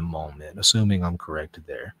that for the moment, assuming I'm correct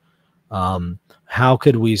there, how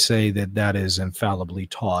could we say that that is infallibly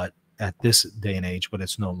taught at this day and age, but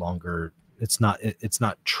it's no longer, it's not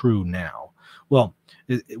true now? Well,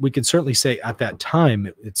 we can certainly say at that time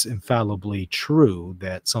it's infallibly true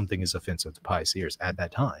that something is offensive to pious ears at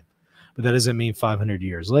that time, but that doesn't mean 500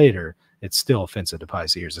 years later it's still offensive to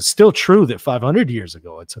pious ears. It's still true that 500 years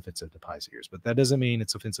ago it's offensive to pious ears, but that doesn't mean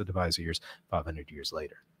it's offensive to pious ears 500 years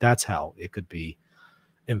later. That's how it could be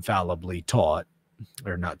infallibly taught,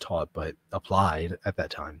 or not taught, but applied at that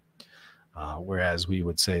time. Whereas we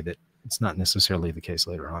would say that it's not necessarily the case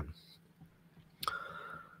later on.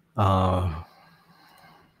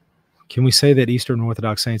 Can we say that Eastern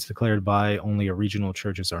Orthodox saints declared by only a regional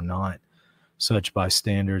churches are not such by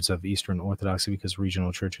standards of Eastern Orthodoxy, because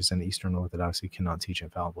regional churches and Eastern Orthodoxy cannot teach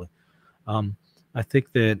infallibly? I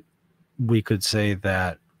think that we could say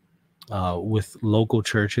that with local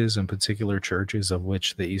churches, in particular churches of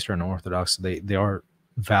which the Eastern Orthodox, they are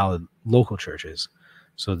valid local churches.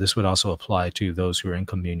 So this would also apply to those who are in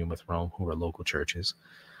communion with Rome, who are local churches.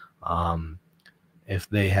 If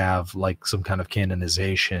they have like some kind of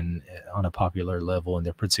canonization on a popular level in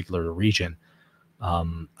their particular region,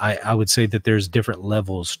 I would say that there's different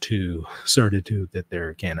levels to certitude that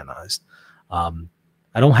they're canonized. I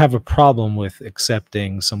don't have a problem with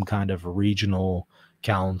accepting some kind of regional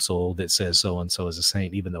council that says so-and-so is a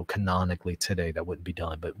saint, even though canonically today that wouldn't be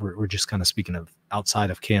done. But we're just kind of speaking of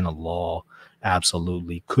outside of canon law.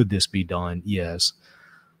 Absolutely. Could this be done? Yes.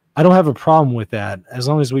 I don't have a problem with that, as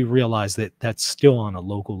long as we realize that that's still on a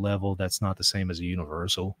local level. That's not the same as a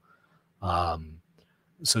universal.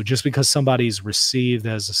 So just because somebody's received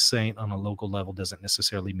as a saint on a local level doesn't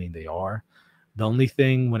necessarily mean they are. The only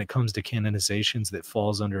thing when it comes to canonizations that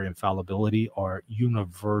falls under infallibility are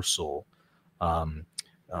universal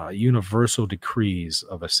decrees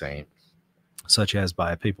of a saint, such as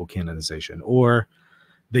by a papal canonization, or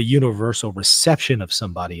the universal reception of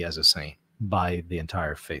somebody as a saint by the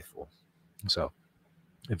entire faithful. So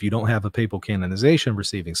if you don't have a papal canonization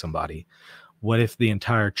receiving somebody, what if the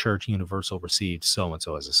entire church universal received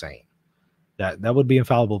so-and-so as a saint? That would be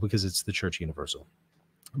infallible because it's the church universal.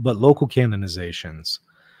 But local canonizations,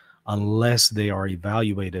 unless they are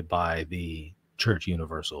evaluated by the church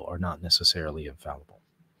universal, are not necessarily infallible.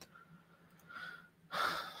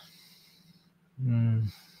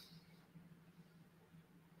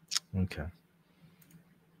 Okay.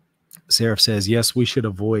 Seraph says, yes, we should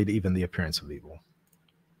avoid even the appearance of evil.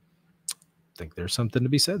 I think there's something to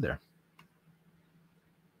be said there.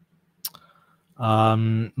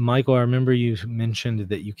 Michael, I remember you mentioned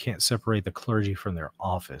that you can't separate the clergy from their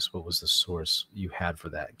office. What was the source you had for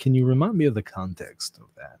that? Can you remind me of the context of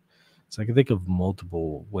that? So I can think of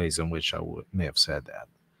multiple ways in which I may have said that.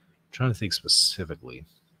 I'm trying to think specifically.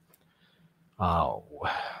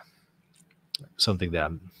 Something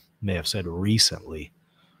that I may have said recently.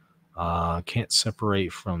 Can't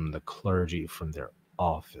separate from the clergy from their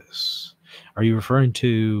office. Are you referring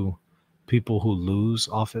to people who lose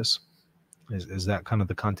office? Is that kind of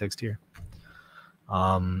the context here?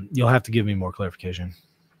 You'll have to give me more clarification.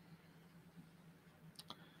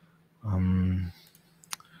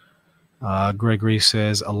 Gregory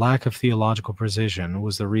says, a lack of theological precision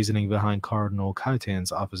was the reasoning behind Cardinal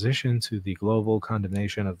Cajetan's opposition to the global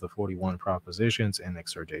condemnation of the 41 propositions in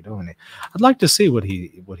Exsurge Domine. I'd like to see what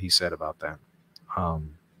he said about that.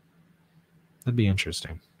 That'd be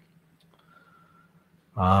interesting.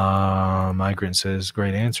 Migrant says,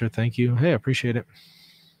 great answer. Thank you. Hey, I appreciate it.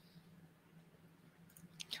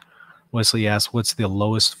 Wesley asks, what's the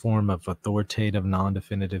lowest form of authoritative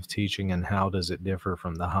non-definitive teaching, and how does it differ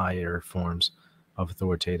from the higher forms of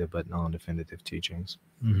authoritative but non-definitive teachings?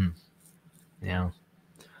 Yeah.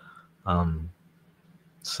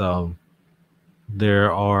 So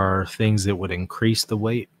there are things that would increase the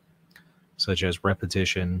weight, such as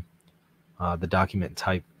repetition, the document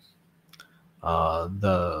type,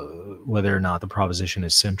 whether or not the proposition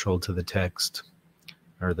is central to the text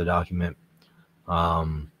or the document,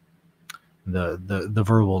 the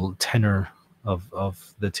verbal tenor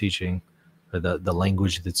of the teaching, or the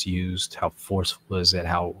language that's used. How forceful is it?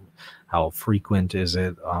 How frequent is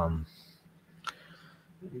it?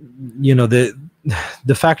 You know,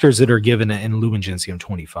 the factors that are given in Lumen Gentium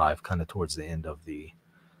 25, kind of towards the end of the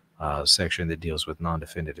section that deals with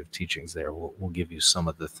non-definitive teachings, there will give you some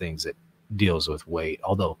of the things that deals with weight.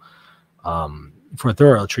 Although for a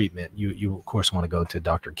thorough treatment, you of course want to go to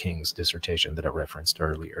Dr. King's dissertation that I referenced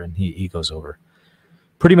earlier, and he goes over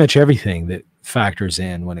pretty much everything that factors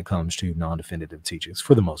in when it comes to non-definitive teachings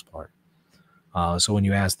for the most part. So when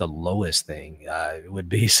you ask the lowest thing, it would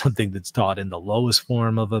be something that's taught in the lowest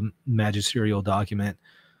form of a magisterial document,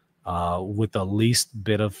 with the least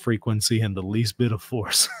bit of frequency and the least bit of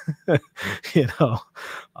force. You know,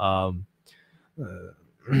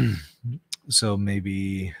 so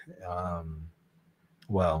maybe,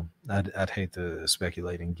 well, I'd hate to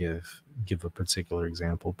speculate and give a particular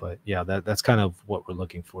example, but yeah, that's kind of what we're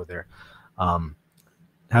looking for there.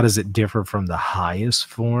 How does it differ from the highest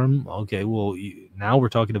form? Okay, well, now we're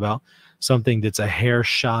talking about something that's a hair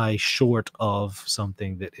shy short of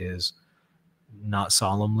something that is not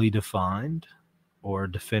solemnly defined or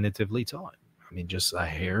definitively taught. I mean, just a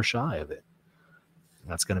hair shy of it.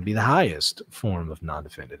 That's going to be the highest form of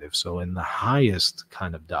non-definitive. So in the highest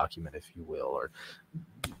kind of document, if you will, or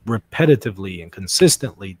repetitively and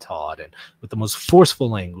consistently taught, and with the most forceful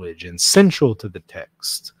language and central to the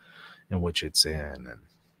text in which it's in, and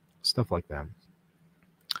stuff like that.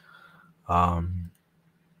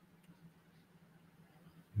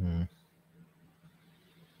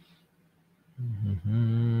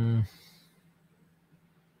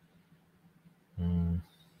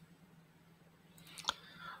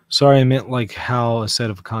 Sorry, I meant like how a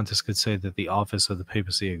set of contests could say that the office of the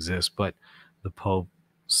papacy exists, but the Pope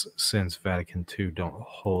since Vatican II don't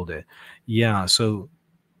hold it. Yeah, so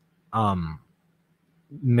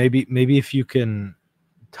maybe if you can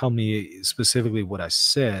tell me specifically what I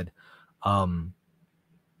said.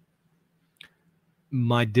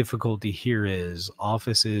 My difficulty here is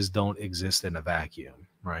offices don't exist in a vacuum,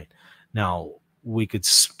 right? Now, we could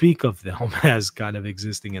speak of them as kind of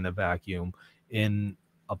existing in a vacuum in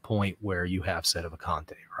a point where you have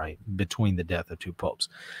sedevacante, right, between the death of two popes.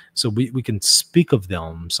 So we can speak of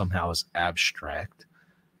them somehow as abstract.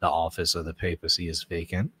 The office of the papacy is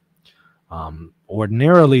vacant.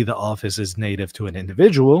 Ordinarily, the office is native to an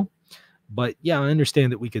individual, but yeah, I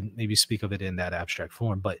understand that we could maybe speak of it in that abstract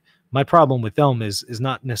form. But my problem with them is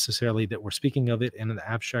not necessarily that we're speaking of it in an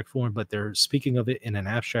abstract form, but they're speaking of it in an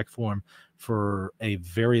abstract form for a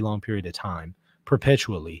very long period of time,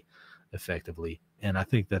 perpetually, effectively. And I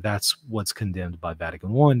think that that's what's condemned by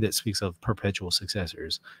Vatican I, that speaks of perpetual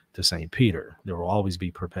successors to St. Peter. There will always be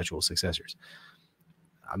perpetual successors.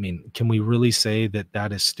 I mean, can we really say that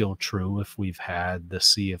that is still true if we've had the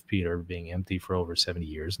See of Peter being empty for over 70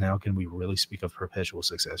 years now? Can we really speak of perpetual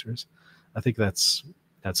successors? I think that's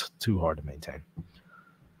too hard to maintain.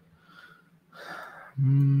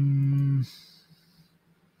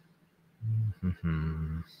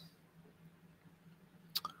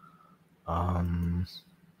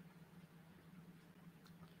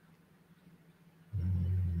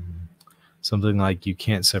 Something like you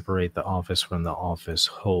can't separate the office from the office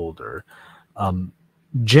holder.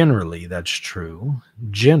 Generally, that's true.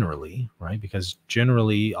 Generally, right? Because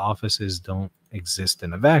generally, offices don't exist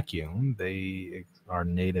in a vacuum. They are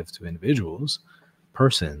native to individuals.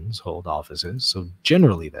 Persons hold offices. So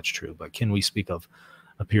generally, that's true. But can we speak of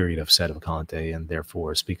a period of sedevacante and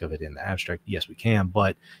therefore speak of it in the abstract? Yes, we can.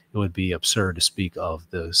 But it would be absurd to speak of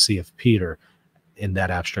the See of Peter in that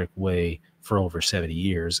abstract way for over 70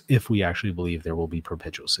 years if we actually believe there will be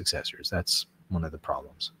perpetual successors. That's one of the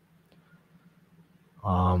problems.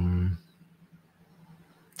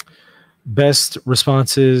 Best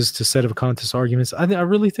responses to sedevacantist arguments. I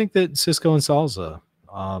really think that Cisco and Salza,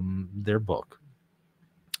 their book,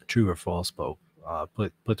 True or False Pope,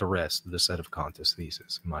 put to rest the sedevacantist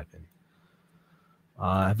thesis, in my opinion.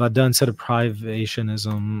 Have I done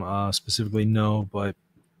sedeprivationism specifically? No, but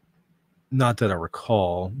not that I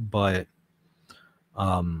recall, but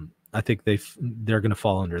I think they're going to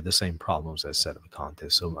fall under the same problems as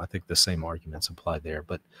sedevacantist. So I think the same arguments apply there.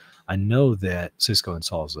 But I know that Cisco and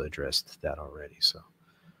Salza addressed that already. So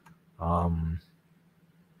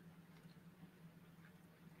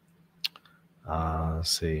let's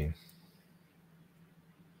see.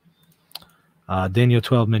 Daniel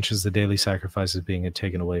 12 mentions the daily sacrifices being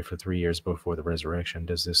taken away for 3 years before the resurrection.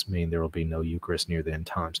 Does this mean there will be no Eucharist near the end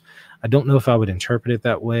times? I don't know if I would interpret it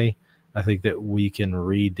that way. I think that we can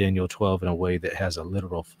read Daniel 12 in a way that has a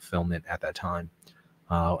literal fulfillment at that time.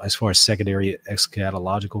 As far as secondary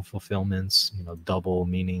eschatological fulfillments, double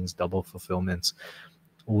meanings, double fulfillments.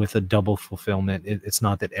 With a double fulfillment, it's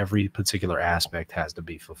not that every particular aspect has to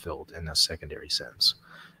be fulfilled in a secondary sense.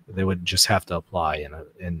 They would just have to apply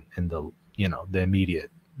in the the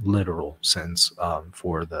immediate literal sense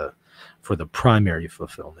for the primary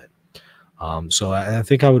fulfillment. So I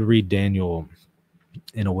think I would read Daniel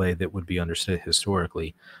in a way that would be understood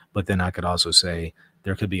historically, but then I could also say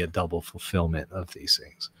there could be a double fulfillment of these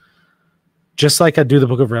things. Just like I do the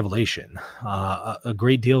book of Revelation, a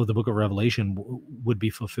great deal of the book of Revelation would be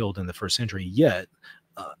fulfilled in the first century, yet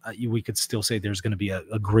we could still say there's going to be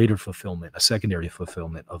a greater fulfillment, a secondary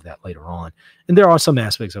fulfillment of that later on. And there are some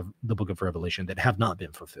aspects of the book of Revelation that have not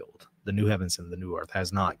been fulfilled. The new heavens and the new earth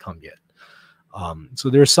has not come yet. So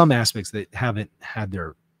there are some aspects that haven't had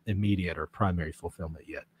their immediate or primary fulfillment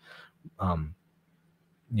yet.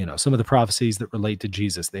 Some of the prophecies that relate to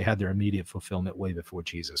Jesus, they had their immediate fulfillment way before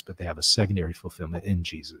Jesus, but they have a secondary fulfillment in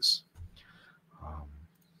Jesus.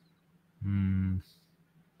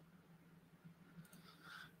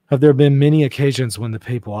 Have there been many occasions when the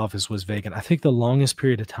papal office was vacant? I think the longest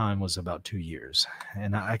period of time was about 2 years.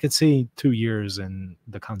 And I could see 2 years and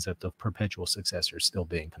the concept of perpetual successors still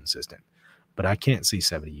being consistent. But I can't see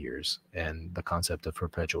 70 years and the concept of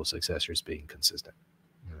perpetual successors being consistent.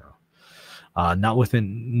 Not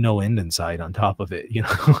within no end in sight on top of it,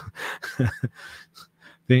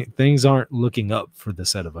 things aren't looking up for the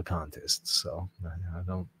set of a contest. So I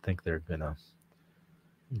don't think they're going to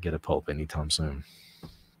get a pope anytime soon.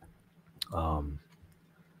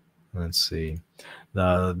 Let's see.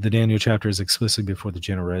 The Daniel chapter is explicitly before the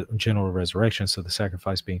general resurrection, so the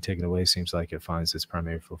sacrifice being taken away seems like it finds its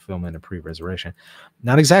primary fulfillment in pre-resurrection.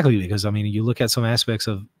 Not exactly, because, you look at some aspects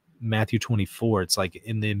of Matthew 24, it's like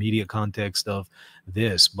in the immediate context of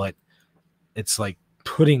this, but it's like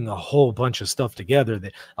putting a whole bunch of stuff together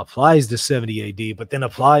that applies to 70 AD, but then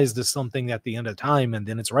applies to something at the end of time, and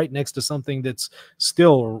then it's right next to something that's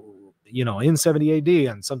still in 70 AD,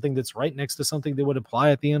 and something that's right next to something that would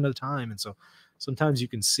apply at the end of time. And so sometimes you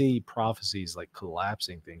can see prophecies like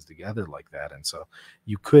collapsing things together like that, and so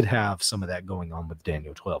you could have some of that going on with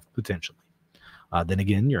Daniel 12 potentially. Then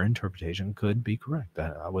again, your interpretation could be correct.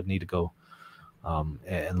 I would need to go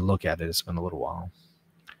and look at it. It's been a little while.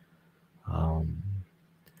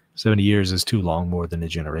 70 years is too long, more than a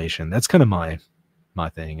generation. That's kind of my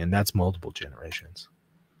thing, and that's multiple generations.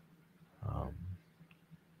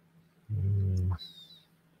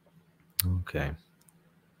 Okay.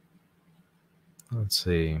 Let's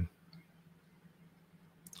see.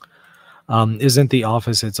 Isn't the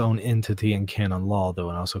office its own entity in canon law, though?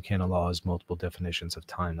 And also canon law has multiple definitions of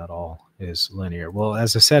time. Not all is linear. Well,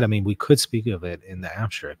 as I said, we could speak of it in the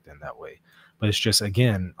abstract in that way. But it's just,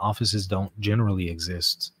 again, offices don't generally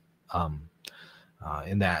exist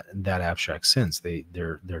in that abstract sense.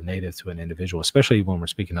 They're native to an individual, especially when we're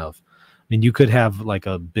speaking of, you could have like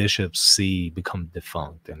a bishop's see become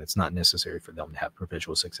defunct, and it's not necessary for them to have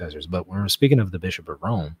perpetual successors. But when we're speaking of the Bishop of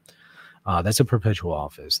Rome, that's a perpetual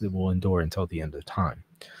office that will endure until the end of time.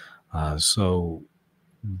 So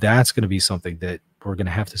that's going to be something that we're going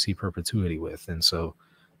to have to see perpetuity with. And so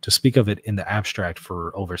to speak of it in the abstract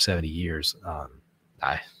for over 70 years,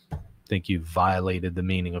 I think you've violated the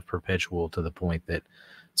meaning of perpetual to the point that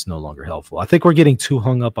it's no longer helpful. I think we're getting too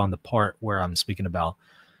hung up on the part where I'm speaking about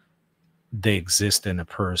they exist in a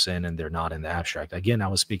person and they're not in the abstract. Again, I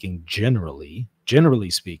was speaking generally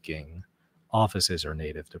speaking, offices are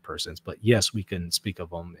native to persons, but yes, we can speak of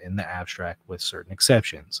them in the abstract with certain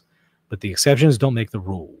exceptions, but the exceptions don't make the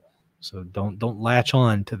rule. So don't latch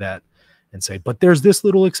on to that and say, but there's this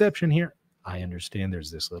little exception here. I understand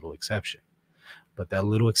there's this little exception, but that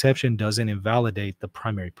little exception doesn't invalidate the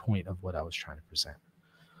primary point of what I was trying to present.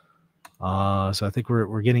 So I think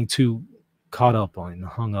we're getting too caught up on,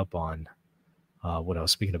 hung up on what I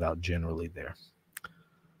was speaking about generally there.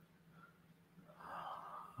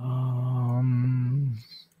 I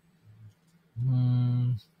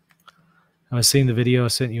was seeing the video I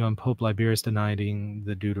sent you on Pope Liberius denying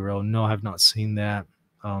the Deutero. No, I have not seen that.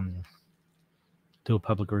 Do a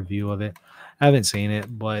public review of it. I haven't seen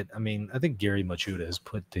it, but I think Gary Machuda has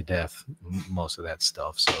put to death most of that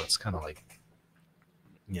stuff. So it's kind of like,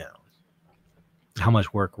 how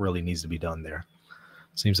much work really needs to be done there.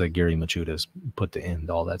 Seems like Gary Machuda's put to end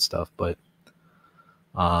all that stuff, but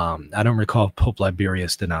I don't recall Pope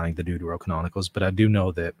Liberius denying the Deuterocanonicals, but I do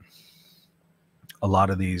know that a lot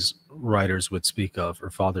of these writers would speak of,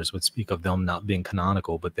 or fathers would speak of them not being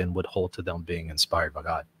canonical, but then would hold to them being inspired by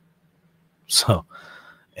God. So,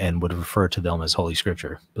 and would refer to them as Holy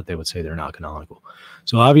Scripture, but they would say they're not canonical.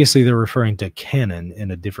 So obviously they're referring to canon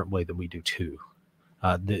in a different way than we do too.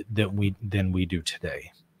 than we do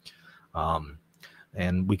today.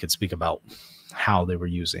 And we could speak about how they were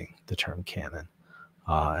using the term canon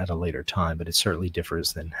at a later time, but it certainly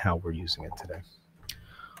differs than how we're using it today.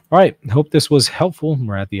 All right, hope this was helpful.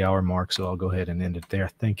 We're at the hour mark, so I'll go ahead and end it there.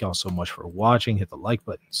 Thank y'all so much for watching. Hit the like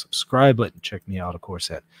button, subscribe button. Check me out, of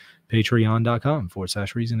course, at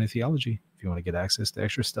patreon.com/reason and theology if you want to get access to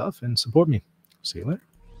extra stuff and support me. See you later.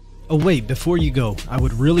 Oh wait, before you go, I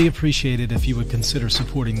would really appreciate it if you would consider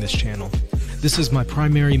supporting this channel. This is my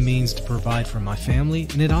primary means to provide for my family,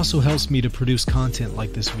 and it also helps me to produce content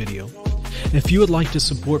like this video. If you would like to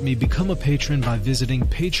support me, become a patron by visiting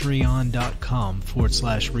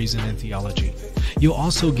patreon.com/reason and theology. You'll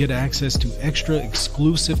also get access to extra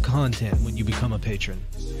exclusive content when you become a patron.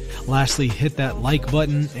 Lastly, hit that like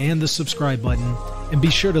button and the subscribe button, and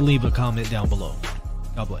be sure to leave a comment down below.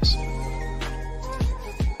 God bless.